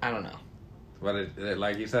 I don't know. But it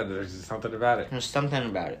like you said, there's just something about it. There's something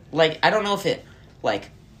about it. Like, I don't know if it,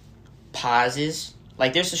 like, pauses.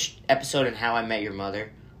 Like, there's an episode in How I Met Your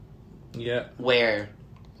Mother. Yeah. Where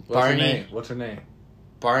What's her name?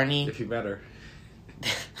 Barney. If you met her.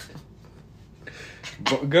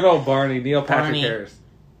 Good old Barney, Neil Patrick Harris.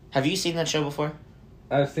 Have you seen that show before?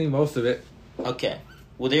 I've seen most of it. Okay.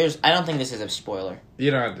 Well, I don't think this is a spoiler.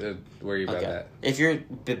 You don't have to worry about that. If you're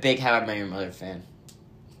a big How I Met Your Mother fan,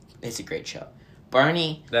 it's a great show.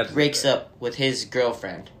 Barney breaks up with his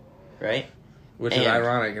girlfriend, right? Which is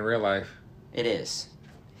ironic in real life. It is.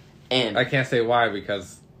 And I can't say why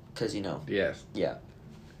because... Because, you know. Yes. Yeah.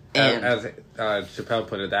 And as Chappelle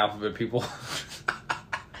put it, the alphabet people.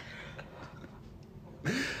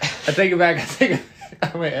 I take it back.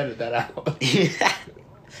 I might edit that out.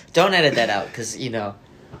 Don't edit that out because, you know...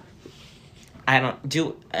 I don't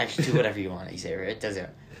do whatever you want, Xavier. It doesn't.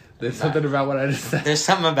 There's something about what I just said. There's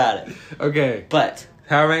something about it. Okay. But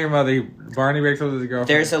How I Met Your Mother, Barney breaks up with his girlfriend.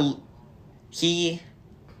 There's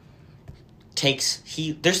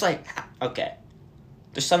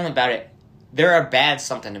something about it. There are bad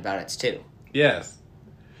something about it too. Yes.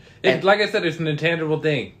 Like I said, it's an intangible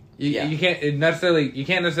thing. You can't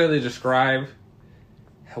necessarily describe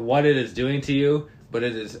what it is doing to you, but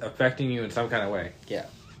it is affecting you in some kind of way. Yeah.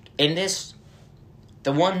 In this,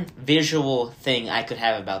 the one visual thing I could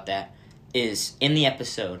have about that is in the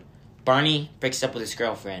episode, Barney breaks up with his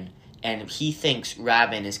girlfriend, and he thinks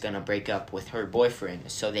Robin is going to break up with her boyfriend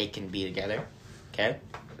so they can be together. Okay?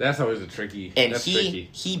 That's always tricky. And tricky.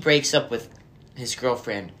 He breaks up with his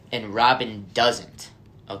girlfriend, and Robin doesn't.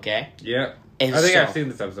 Okay? Yeah. And I think I've seen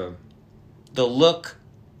this episode. The look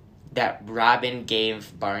that Robin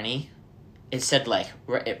gave Barney, it said, like,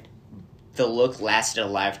 the look lasted a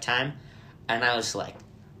lifetime, and I was like,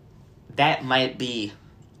 that might be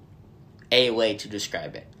a way to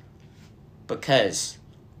describe it. Because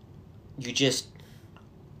you just,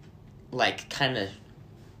 like, kind of,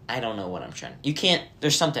 I don't know what I'm trying. You can't,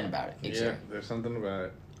 there's something about it. Exactly. Yeah, there's something about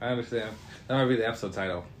it. I understand. That might be the episode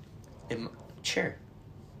title. Sure.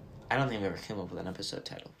 I don't think we ever came up with an episode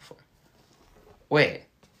title before. Wait.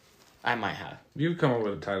 I might have. You've come up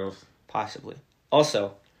with titles. Possibly.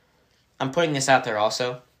 Also, I'm putting this out there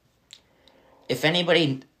also. If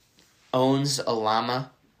anybody owns a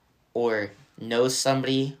llama or knows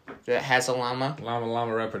somebody that has a llama.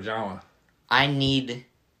 Llama red pajama. I need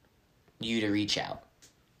you to reach out.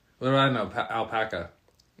 What do I know? Alpaca.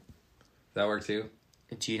 That work too?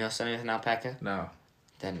 Do you know something with an alpaca? No.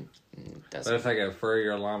 Then But doesn't. it's like a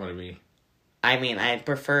furrier llama to me. I mean, I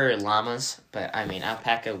prefer llamas, but I mean,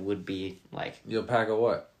 alpaca would be like, You alpaca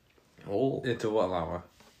what? oh, Into what llama?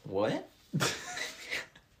 what?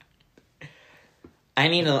 I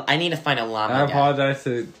need to find a llama. I guy. apologize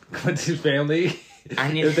to Quincy's family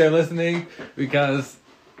I need- if they're listening, because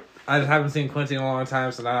I just haven't seen Quincy in a long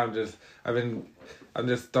time, so now I'm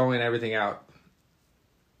just throwing everything out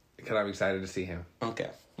because I'm excited to see him. Okay,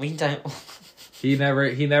 we can talk. He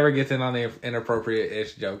never gets in on the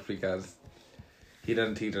inappropriate-ish jokes because he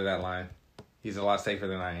doesn't teeter that line. He's a lot safer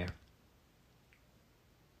than I am.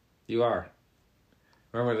 You are.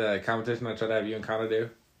 Remember the competition I tried to have you and Connor do?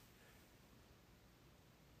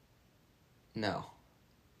 No.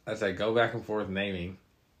 I said go back and forth naming,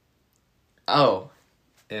 Oh,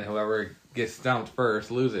 and whoever gets stumped first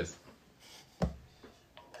loses.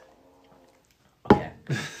 okay.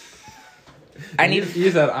 I need.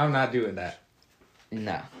 You said I'm not doing that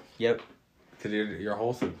No. Yep. because you're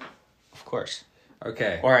wholesome. Of course.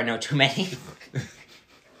 Okay. Or I know too many.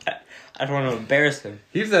 I don't want to embarrass him.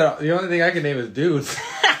 He said the only thing I can name is dudes.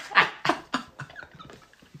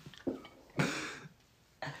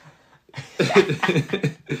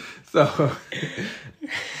 So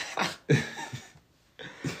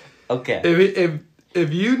Okay.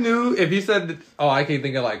 if you said, oh, I can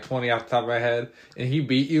think of like 20 off the top of my head, and he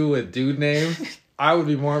beat you with dude names, I would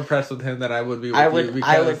be more impressed with him than I would be with you,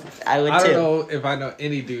 because I would I don't too. know if I know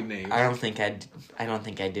any dude names. I don't think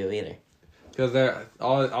I do either. Because they're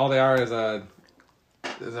all they are is a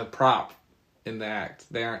prop in the act.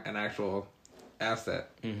 They aren't an actual asset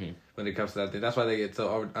when it comes to that thing. That's why they get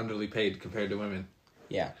so underly paid compared to women.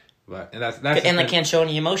 Yeah. But and that's And they can't show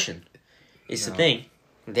any emotion. It's the No. thing.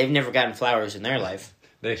 They've never gotten flowers in their life.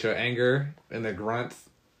 They show anger and the grunts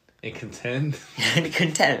and content. And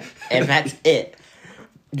content. And that's it.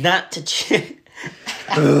 Not to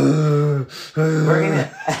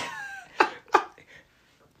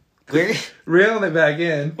Reeling it back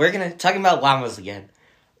in. We're gonna talking about llamas again.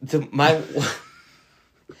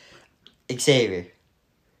 Xavier,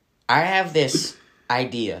 I have this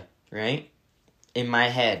idea, right, in my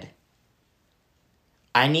head.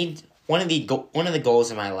 I need one of the goals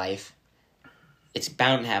in my life. It's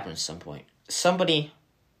bound to happen at some point.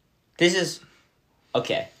 This is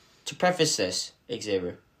okay. To preface this,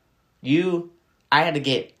 Xavier, I had to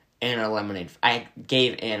get Anna lemonade. I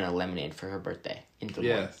gave Anna lemonade for her birthday in Des Moines.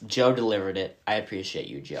 Yes. Joe delivered it. I appreciate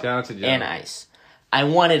you, Joe. Shout out to Joe. And Ice. I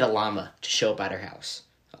wanted a llama to show up at her house.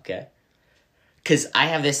 Okay? Because I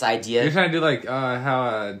have this idea. You're trying to do like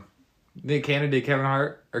how Nick Cannon did Kevin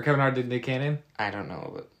Hart, or Kevin Hart did Nick Cannon. I don't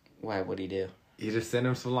know. But why would he do? You just send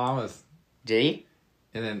him some llamas, Did he?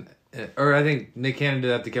 and then, or I think Nick Cannon did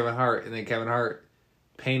that to Kevin Hart, and then Kevin Hart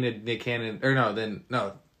painted Nick Cannon, or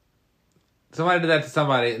no. Somebody did that to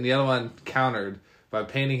somebody, and the other one countered by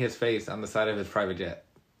painting his face on the side of his private jet.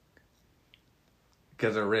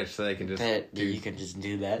 Because they're rich, so they can just You can just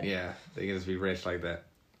do that. yeah, they can just be rich like that.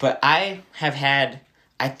 But I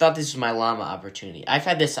thought this was my llama opportunity. I've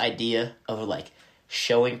had this idea of like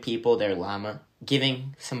showing people their llama,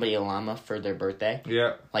 giving somebody a llama for their birthday,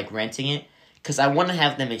 Yeah. like renting it. Because I want to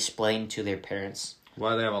have them explain to their parents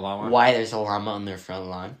Why they have a llama? why there's a llama on their front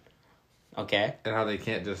lawn. Okay? And how they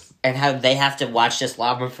can't just And how they have to watch this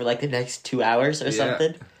llama for like the next 2 hours or Yeah.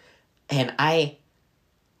 something. And I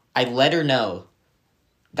let her know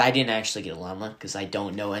that I didn't actually get a llama because I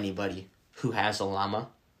don't know anybody who has a llama.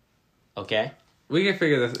 Okay? we can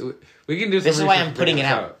figure this. We can do. This is some why research I'm to putting it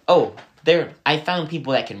figure out. Oh, I found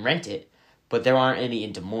people that can rent it, but there aren't any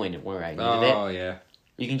in Des Moines where I this needed out. Oh it. yeah.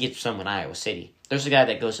 You can get some in Iowa City. There's a guy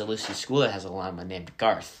that goes to Lucy School that has a llama named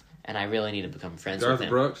Garth, and I really need to become friends Garth with him.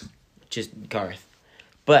 Brooks. Just Garth.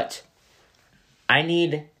 But I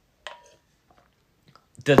need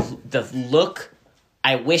the look.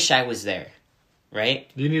 I wish I was there, right?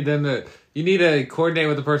 You need them to. You need to coordinate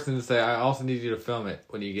with the person to say, I also need you to film it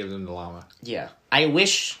when you give them the llama. Yeah. I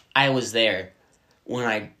wish I was there when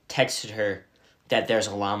I texted her that there's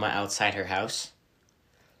a llama outside her house.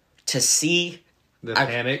 To see, The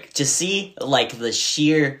panic. to see, like, the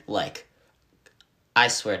sheer, like, I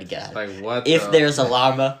swear to God. Like what? If there's a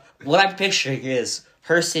llama, what I'm picturing is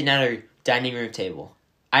her sitting at her dining room table.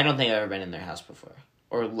 I don't think I've ever been in their house before.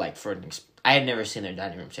 Or, like, I had never seen their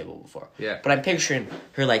dining room table before. Yeah. But I'm picturing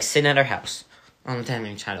her, like, sitting at her house on the dining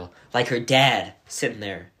room table. Like, her dad sitting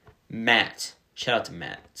there. Matt. Shout out to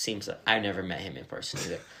Matt. Seems like I've never met him in person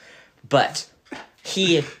either. But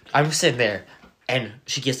I'm sitting there, and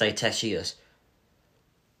she gets, like, a text. She goes,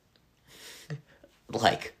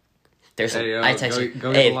 like, there's Hey, yo, I text her,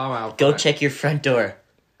 go hey, get the llama out go front." check your front door.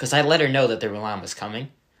 Because I let her know that there were llamas coming.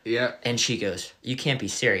 Yeah. And she goes, you can't be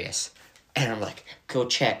serious. And I'm like, go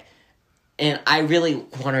check. And I really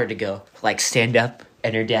want her to go, like, stand up.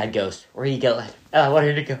 And her dad goes, where are you going? I want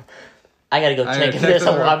her to go, I gotta go check if there's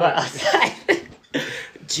a llama outside.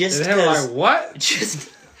 Just And they were because, like, what?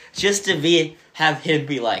 just to have him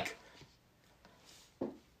be like,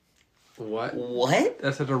 What? what?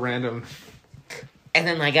 That's such a random... And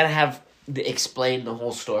then I gotta explain the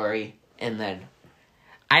whole story. And then,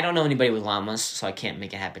 I don't know anybody with llamas, so I can't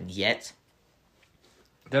make it happen yet.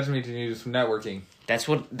 That means you need to do some networking. That's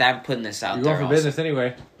what, that putting this out You're there going for also. business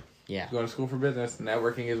anyway. Yeah. You're going to school for business.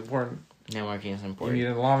 Networking is important. Networking is You important. need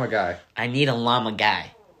a llama guy. I need a llama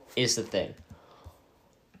guy, is the thing.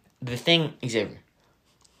 The thing, Xavier,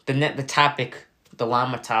 the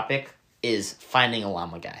llama topic is finding a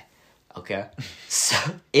llama guy. Okay? So,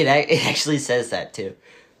 it actually says that too.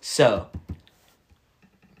 So,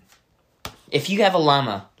 if you have a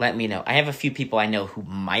llama, let me know. I have a few people I know who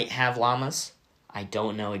might have llamas. I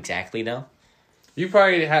don't know exactly though. You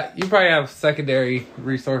probably have secondary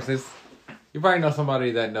resources. You probably know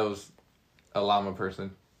somebody that knows a llama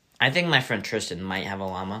person. I think my friend Tristan might have a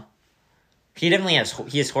llama. He definitely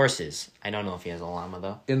has horses. I don't know if he has a llama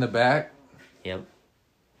though. In the back? Yep.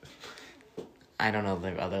 I don't know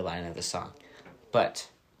the other line of the song. But,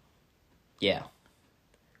 yeah.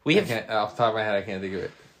 We have... Off the top of my head, I can't think of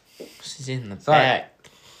it. She's in the Sorry. back.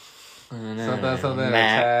 Something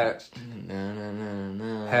attached.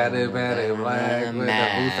 Patty, patty, black, with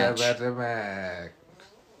the boots at the back.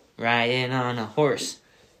 Riding on a horse.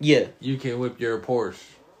 Yeah. You can whip your Porsche.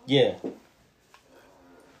 Yeah.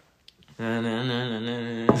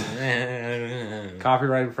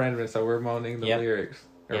 Copyright infringement, so we're moaning the Yep. lyrics.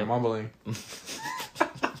 Or Yep. mumbling.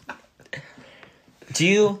 Do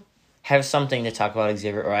you have something to talk about,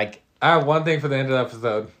 Xavier? Or I have one thing for the end of the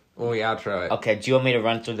episode when we outro it. Okay, do you want me to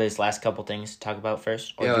run through these last couple things to talk about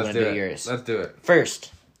first? Or Yeah, do you let's want do to it. yours? Let's do it.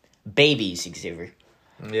 First, babies, Xavier.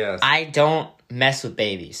 Yes. I don't mess with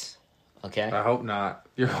babies. Okay? I hope not.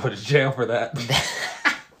 You're going to jail for that.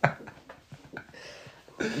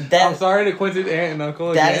 I'm sorry to Quincy's aunt and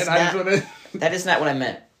uncle That again. is I just not- want to... That is not what I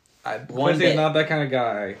meant. One Quincy's bit. not that kind of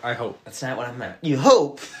guy. I hope. That's not what I meant. You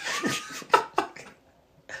hope.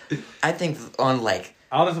 I think on like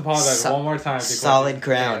I'll just apologize one more time. To solid Quincy's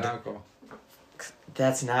ground. aunt and uncle.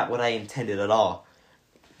 that's not what I intended at all.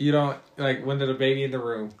 You don't like when there's a baby in the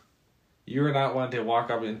room. You are not one to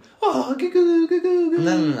walk up and goo goo.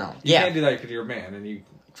 No. You Yeah, can't do that because you're a man and you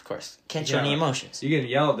of course. Can't show any emotions. you can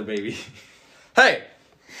yell at the baby. Hey,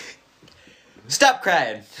 stop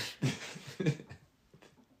crying.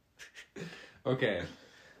 Okay,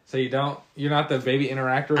 so you're not the baby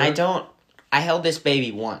interactor. I don't. I held this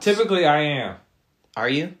baby once. Typically, I am. Are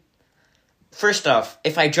you? First off,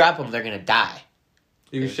 if I drop them, they're gonna die.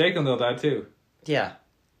 You can shake them, they'll die too. Yeah.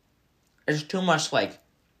 There's too much like.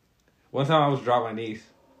 One time I was dropped my niece.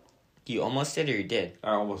 You almost did or you did?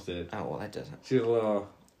 I almost did. Oh well, that doesn't. She was a little.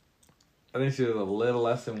 I think she was a little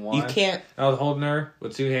less than one. You can't. I was holding her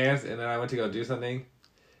with two hands, and then I went to go do something.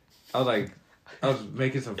 I was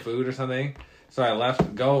making some food or something. So I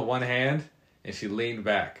left go with one hand, and she leaned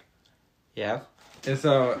back. Yeah. And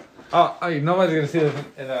so, nobody's gonna see this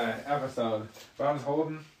in the episode, but I was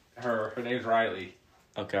holding her. Her name's Riley.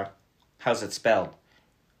 Okay. How's it spelled?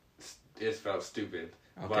 It spelled stupid,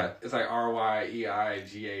 Okay. but it's like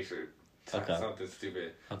RYEIGH or Okay. something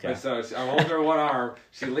stupid. Okay. But so I'm holding her one arm.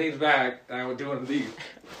 She leans back, and I would do one of these.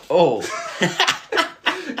 Oh.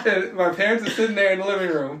 And my parents are sitting there in the living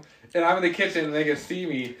room, and I'm in the kitchen, and they can see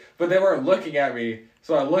me, but they weren't looking at me.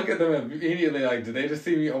 So I look at them immediately, like, did they just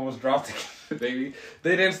see me almost drop the baby?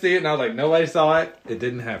 They didn't see it, and I was like, nobody saw it. It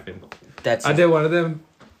didn't happen. I did one of them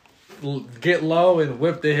get low and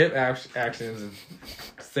whip the hip actions and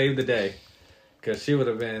save the day. Because she would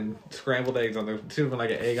have been scrambled eggs on the... She would have been like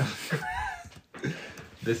an egg on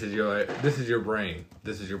This is your brain.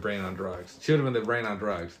 This is your brain on drugs. She would have been the brain on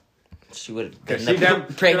drugs. She would have Because been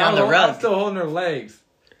praying on the I was rug. still holding her legs.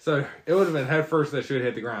 So it would have been head first that she would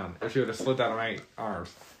have hit the ground. If she would have slipped out of my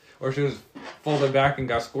arms. Or she was folded back and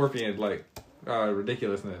got scorpioned like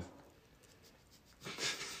ridiculousness.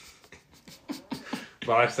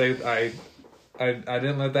 But I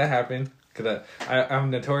didn't let that happen. Because I'm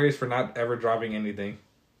notorious for not ever dropping anything.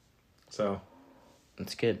 So.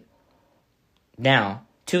 That's good. Now,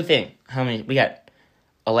 two things. How many? We got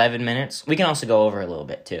 11 minutes. We can also go over a little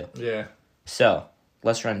bit, too. Yeah. So,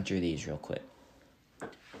 let's run through these real quick.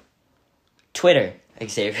 Twitter,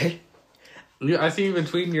 Xavier. I see you've been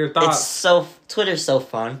tweeting your thoughts. Twitter's so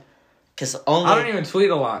fun. Because only... I don't even tweet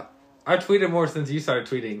a lot. I've tweeted more since you started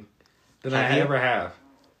tweeting than I ever have.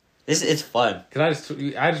 This is fun. Cause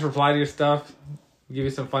I just reply to your stuff, give you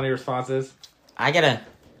some funny responses. I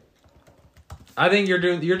think you're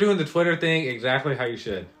doing the Twitter thing exactly how you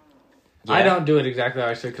should. Yeah. I don't do it exactly how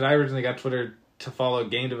I should because I originally got Twitter to follow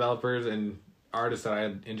game developers and artists that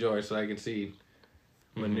I enjoy so I can see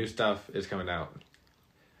when new stuff is coming out.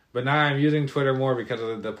 But now I'm using Twitter more because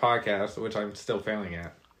of the podcast, which I'm still failing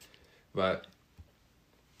at. But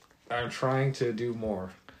I'm trying to do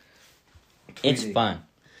more. It's Tweeting. fun.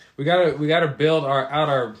 We gotta build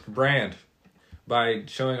our brand by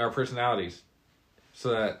showing our personalities, so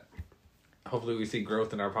that hopefully we see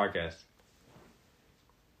growth in our podcast.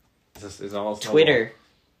 This is all snowball. Twitter.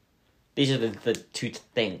 These are the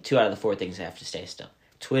two out of the 4 things I have to say still.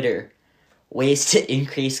 Twitter, ways to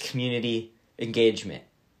increase community engagement.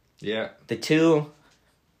 Yeah. The 2,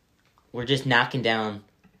 we're just knocking down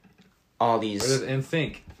all these. We're just in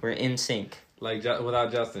sync. We're in sync. Like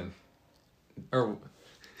without Justin. Or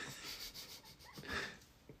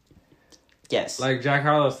Yes. like Jack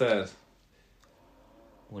Harlow says.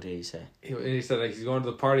 What did he say? He said like he's going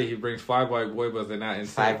to the party. He brings 5 white boys, but they're not in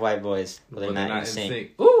sync. 5 white boys, but they're not in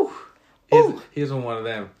sync. Ooh. Ooh. He's one of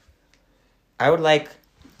them. I would like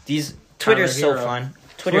these. Twitter's so hero. fun.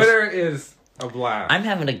 Twitter is a blast. I'm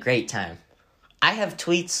having a great time. I have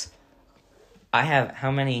tweets. I have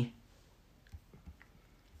how many?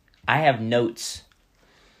 I have notes.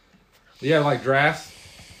 You have like drafts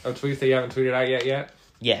of tweets that you haven't tweeted out yet?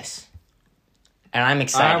 Yes. And I'm I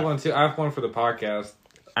excited. have one too. I have one for the podcast.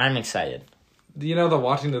 I'm excited. Do you know the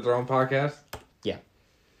Watching the Throne podcast? Yeah.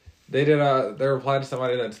 They did they replied to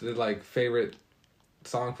somebody that did like favorite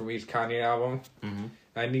song from each Kanye album. Mm-hmm.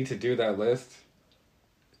 I need to do that list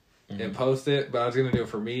and post it, but I was gonna do it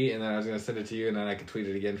for me, and then I was gonna send it to you, and then I could tweet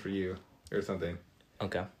it again for you or something.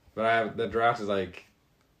 Okay. But I have the draft is like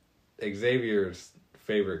Xavier's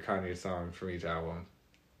favorite Kanye song from each album,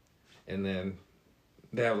 and then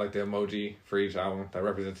they have like the emoji for each album that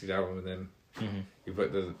represents each album, and then you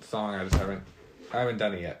put the song. I haven't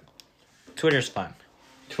done it yet. Twitter's fun.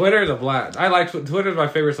 Twitter's a blast. I like Twitter's my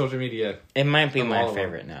favorite social media. It might be Of my all of them.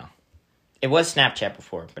 favorite now. It was Snapchat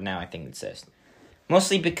before, but now I think it's this.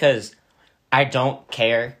 Mostly because I don't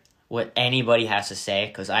care what anybody has to say,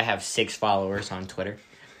 because I have 6 followers on Twitter.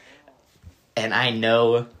 And I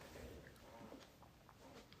know...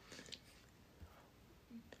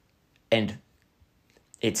 And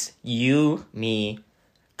it's you, me...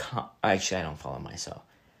 Actually, I don't follow myself,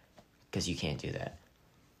 because you can't do that.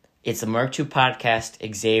 It's the Merc 2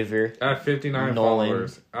 podcast, Xavier... I have 59 Nolan,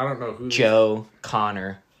 followers. I don't know who. Joe,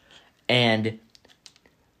 Connor, and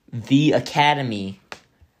the Academy,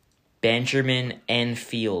 Benjamin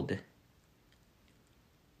Enfield.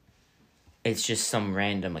 It's just some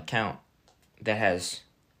random account that has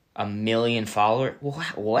 1 million followers.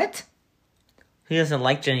 What? He doesn't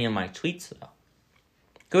like any of my tweets, though.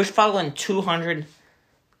 Who's following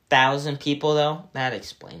 200,000 people, though? That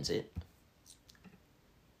explains it.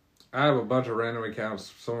 I have a bunch of random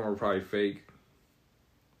accounts. Some of them are probably fake.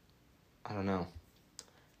 I don't know.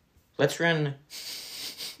 Let's run...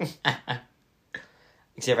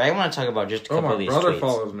 Except I want to talk about just a couple of my these brother tweets.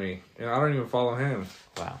 follows me, and I don't even follow him.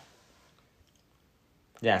 Wow.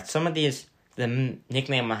 Yeah, some of these... The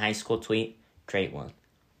nickname of my high school tweet, great one.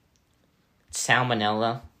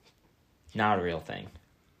 Salmonella, not a real thing.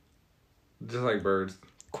 Just like birds.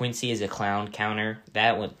 Quincy is a clown counter.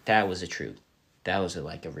 That was a true. That was a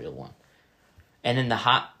real one. And then the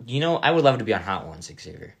hot... I would love to be on Hot Ones,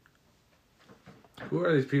 Xavier. Who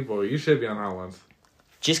are these people? You should be on Hot Ones.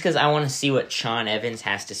 Just because I want to see what Sean Evans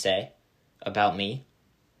has to say about me.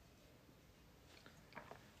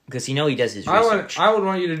 Because he does his research. I would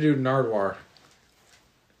want you to do Nardwar.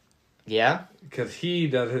 Yeah? Because he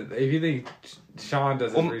does it. If you think Sean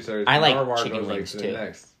does his research, I like Nardwar chicken goes wings, to the too.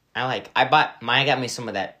 next. I got me some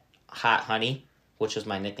of that hot honey, which was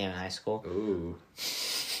my nickname in high school. Ooh.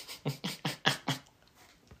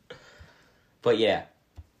 But yeah.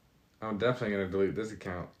 I'm definitely going to delete this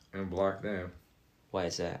account and block them. Why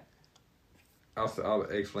is that? I'll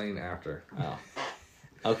explain after. Oh.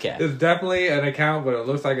 Okay. It's definitely an account, but it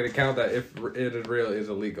looks like an account that, if it is real, is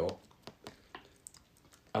illegal.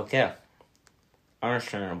 Okay.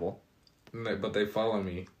 Understandable. But they follow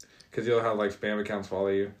me. Because you'll have, like, spam accounts follow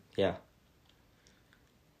you. Yeah.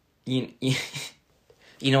 You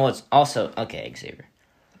know what's also... Okay, Xavier.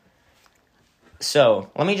 So,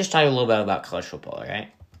 let me just talk a little bit about college football, all right?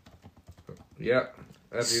 Yep.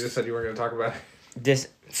 That's you just said you weren't going to talk about it.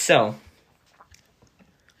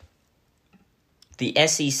 The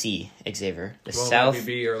SEC, Xavier. The Won't South... let me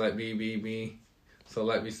be or let me be me. So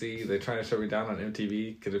Let Me See. They're trying to shut me down on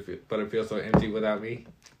MTV, but it feels so empty without me.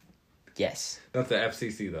 Yes. That's the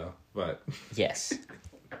FCC, though, but... Yes.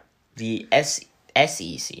 The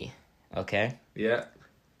SEC, okay? Yeah.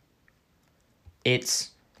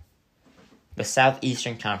 It's the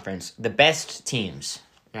Southeastern Conference. The best teams,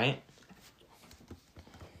 right?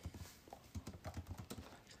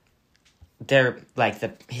 They're like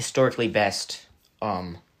the historically best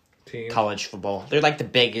Team. college football. They're like the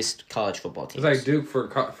biggest college football teams. It's like Duke for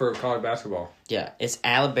college basketball. Yeah, it's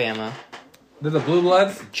Alabama, They're the Blue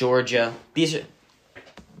Bloods? Georgia. These are,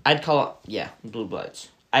 I'd call, Blue Bloods.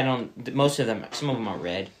 Most of them, some of them are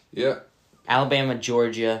red. Yeah. Alabama,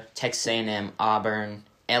 Georgia, Texas A&M, Auburn,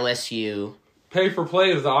 LSU, Pay for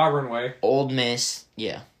play is the Auburn way. Ole Miss.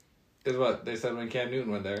 Yeah, Is what they said when Cam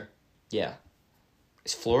Newton went there. yeah.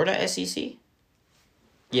 Is Florida SEC?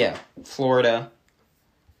 Yeah, Florida.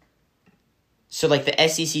 So, like, the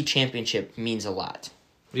SEC championship means a lot.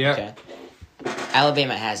 Yeah. Okay.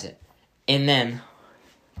 Alabama has it. And then,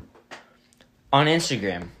 on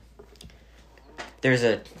Instagram, there's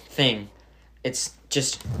a thing. It's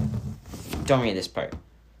just, don't read this part.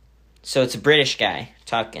 So, it's a British guy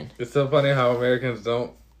talking. It's so funny how Americans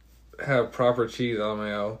don't have proper cheese on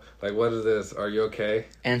mayo. Like, what is this? Are you okay?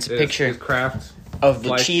 And it's a picture It's Kraft. of the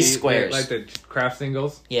Sliced cheese squares. Like the Kraft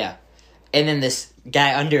singles. Yeah. And then this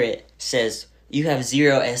guy under it says, "You have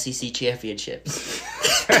 0 SEC championships."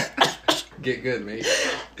 Get good, mate.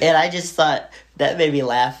 And I just thought, that made me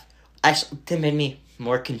laugh. Actually, that made me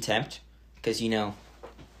more contempt. Because,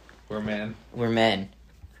 We're men. we're men.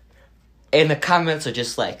 And the comments are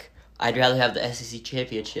just like, I'd rather have the SEC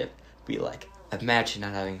championship. Be like, imagine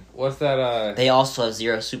not having... What's that, They also have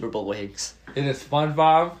 0 Super Bowl wins. It is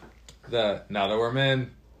SpongeBob. Now that we're men.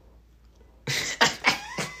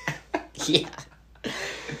 Yeah.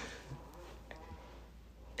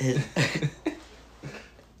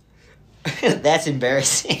 That's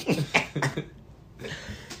embarrassing.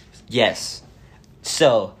 Yes.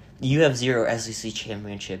 So, you have 0 SEC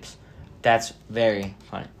championships. That's very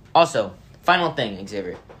funny. Also, final thing,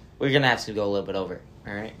 Xavier. We're going to have to go a little bit over.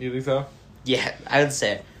 Alright? You think so? Yeah, I would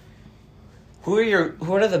say. Who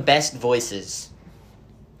are the best voices?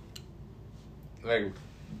 Like,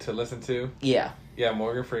 to listen to? Yeah. Yeah,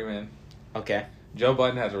 Morgan Freeman. Okay. Joe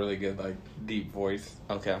Budden has a really good, like, deep voice.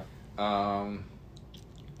 Okay. Um,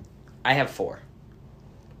 I have 4.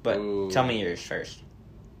 But Ooh. tell me yours first.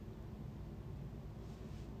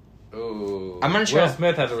 ooh. I'm gonna try Will to-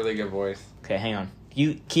 Smith has a really good voice. Okay, hang on.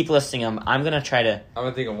 You keep listing them. I'm going to try to I'm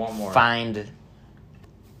gonna think of one more. find...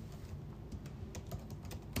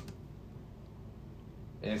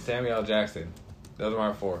 And Samuel L. Jackson. Those are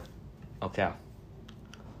my 4. Okay.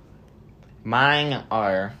 Mine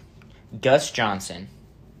are Gus Johnson.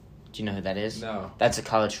 Do you know who that is? No. That's a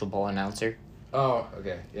college football announcer. Oh,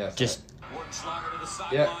 okay. Yes. Just,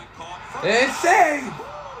 Yeah. Insane!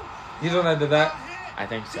 He's the one that did that. I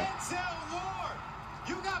think so.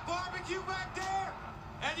 You got barbecue back there,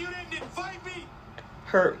 and you didn't invite me.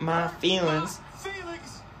 Hurt my feelings.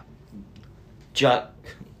 Felix.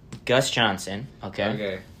 Gus Johnson, okay?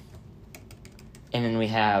 Okay. And then we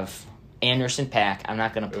have Anderson .Paak. I'm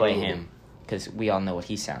not going to play Ooh. him because we all know what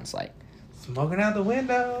he sounds like. Smoking out the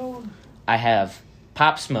window. I have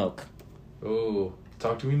Pop Smoke. Ooh.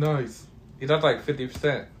 Talk to me nice. He talked like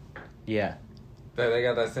 50%. Yeah. They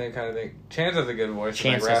got that same kind of thing. Chance has a good voice.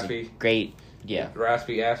 Chance like has raspy. a great, yeah.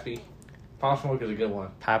 Raspy, aspy. Pop Smoke is a good one.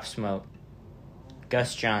 Pop Smoke.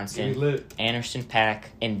 Gus He Johnson. lit. Anderson .Paak.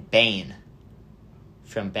 And Bane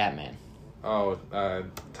from Batman. Oh,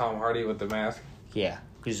 Tom Hardy with the mask. Yeah.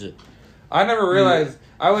 Who's a... I never realized.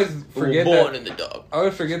 I always forget born that. in the dog. I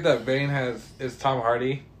always forget that Bane is Tom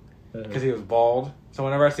Hardy because he was bald. So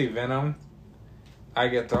whenever I see Venom, I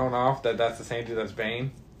get thrown off that that's the same dude that's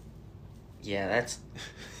Bane Yeah, that's...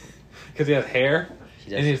 because he has hair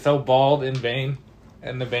He and does. he's so bald in Bane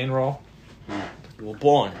in the Bane role. You were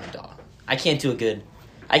born in the dog. I can't do a good...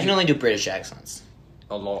 I can only do British accents.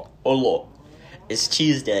 A lot. Oh, Lord. It's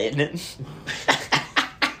Tuesday, isn't it?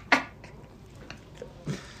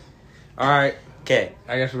 All right, Okay.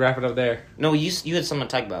 I guess we wrap it up there. No, you had something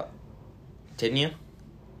to talk about. Didn't you?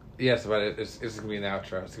 Yes, but it's gonna be an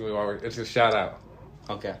outro. It's gonna be while it's a shout out.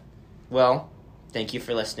 Okay. Well, thank you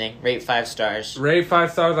for listening. Rate 5 stars. Rate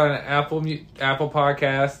 5 stars on Apple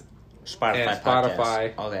Podcast. Spotify. And Podcast,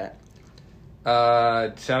 Spotify. all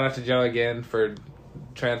that. Shout out to Joe again for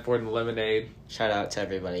transporting the lemonade Shout out to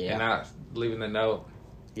everybody. and Yeah. not leaving the note.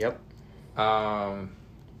 Yep. And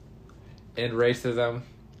racism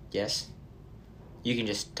Yes. You can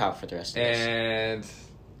just talk for the rest of us. and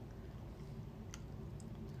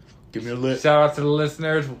Give me a lit. Shout out to the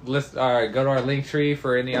listeners. Go to our link tree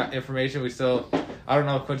for any information. I don't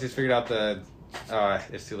know if Quincy's figured out the.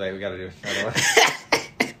 It's too late. We gotta do another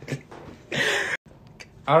one.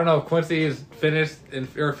 I don't know if Quincy's finished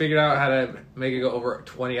or figured out how to make it go over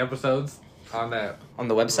 20 episodes on the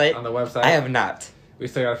website. On the website, I have not. We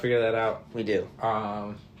still gotta figure that out. We do.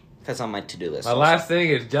 Um, That's on my to-do list. my last thing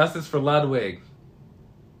is Justice for Ludwig.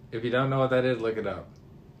 If you don't know what that is, look it up.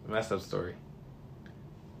 Messed up story.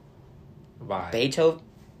 Bye. Beethoven.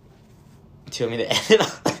 Do you want me to end it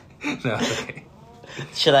off? No, okay.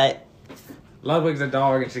 Should I? Ludwig's a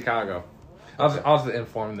dog in Chicago. I'll just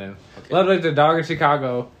inform them. Okay. Ludwig's a dog in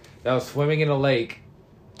Chicago that was swimming in a lake.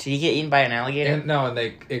 Did he get eaten by an alligator? And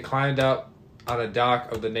it climbed up on a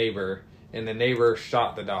dock of the neighbor, and the neighbor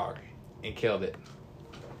shot the dog and killed it,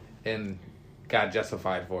 and got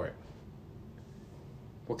justified for it.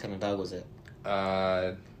 What kind of dog was it?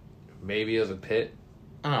 Maybe it was a pit,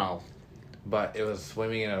 Oh. but it was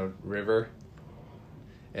swimming in a river,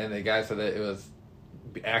 and the guy said that it was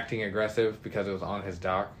acting aggressive because it was on his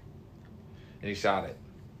dock, and he shot it.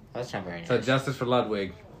 That's not very nice. So Justice for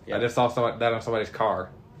Ludwig. Yep. I just saw that on somebody's car.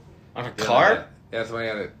 On a You know car? that? Yeah, somebody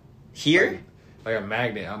had it Here? like a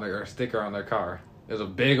magnet on their or a sticker on their car. It was a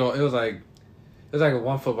big old. It was like a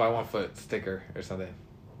 1 foot by 1 foot sticker or something.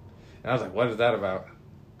 And I was like, "What is that about?"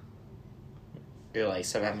 You're like,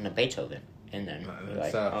 so having a Beethoven. And then you're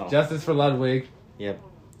like, So oh. Justice for Ludwig. Yep.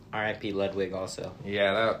 R.I.P. Ludwig also.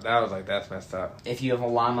 Yeah, that was like that's messed up. If you have a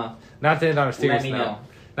llama, Not to end on a serious me note. know.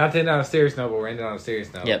 Not to end on a serious note, but we're ending on a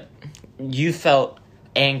serious note. yep. You felt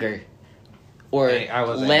anger. Or I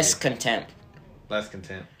was less angry. contempt. Less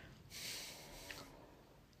content.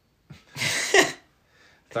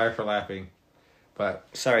 Sorry for laughing, but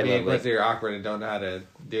Sorry, me and Ludwig. Quincy are awkward and don't know how to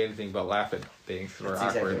do anything but laugh at things. We're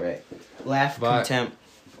That's awkward. exactly right. Laugh, But- contempt,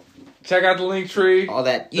 Check out the link tree. all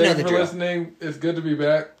that. You Thanks know the for drill. listening. It's good to be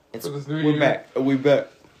back It's, for this new we're year. back. We back.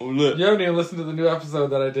 Oh, look. You haven't even listened to the new episode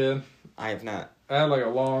that I did. I have not. I had like a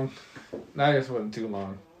long, I guess it wasn't too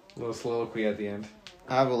long, a little soliloquy at the end.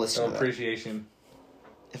 I will listen So to that. appreciation.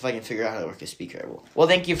 If I can figure out how to work a speaker, I will. Well,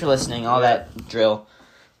 thank you for listening. All that drill.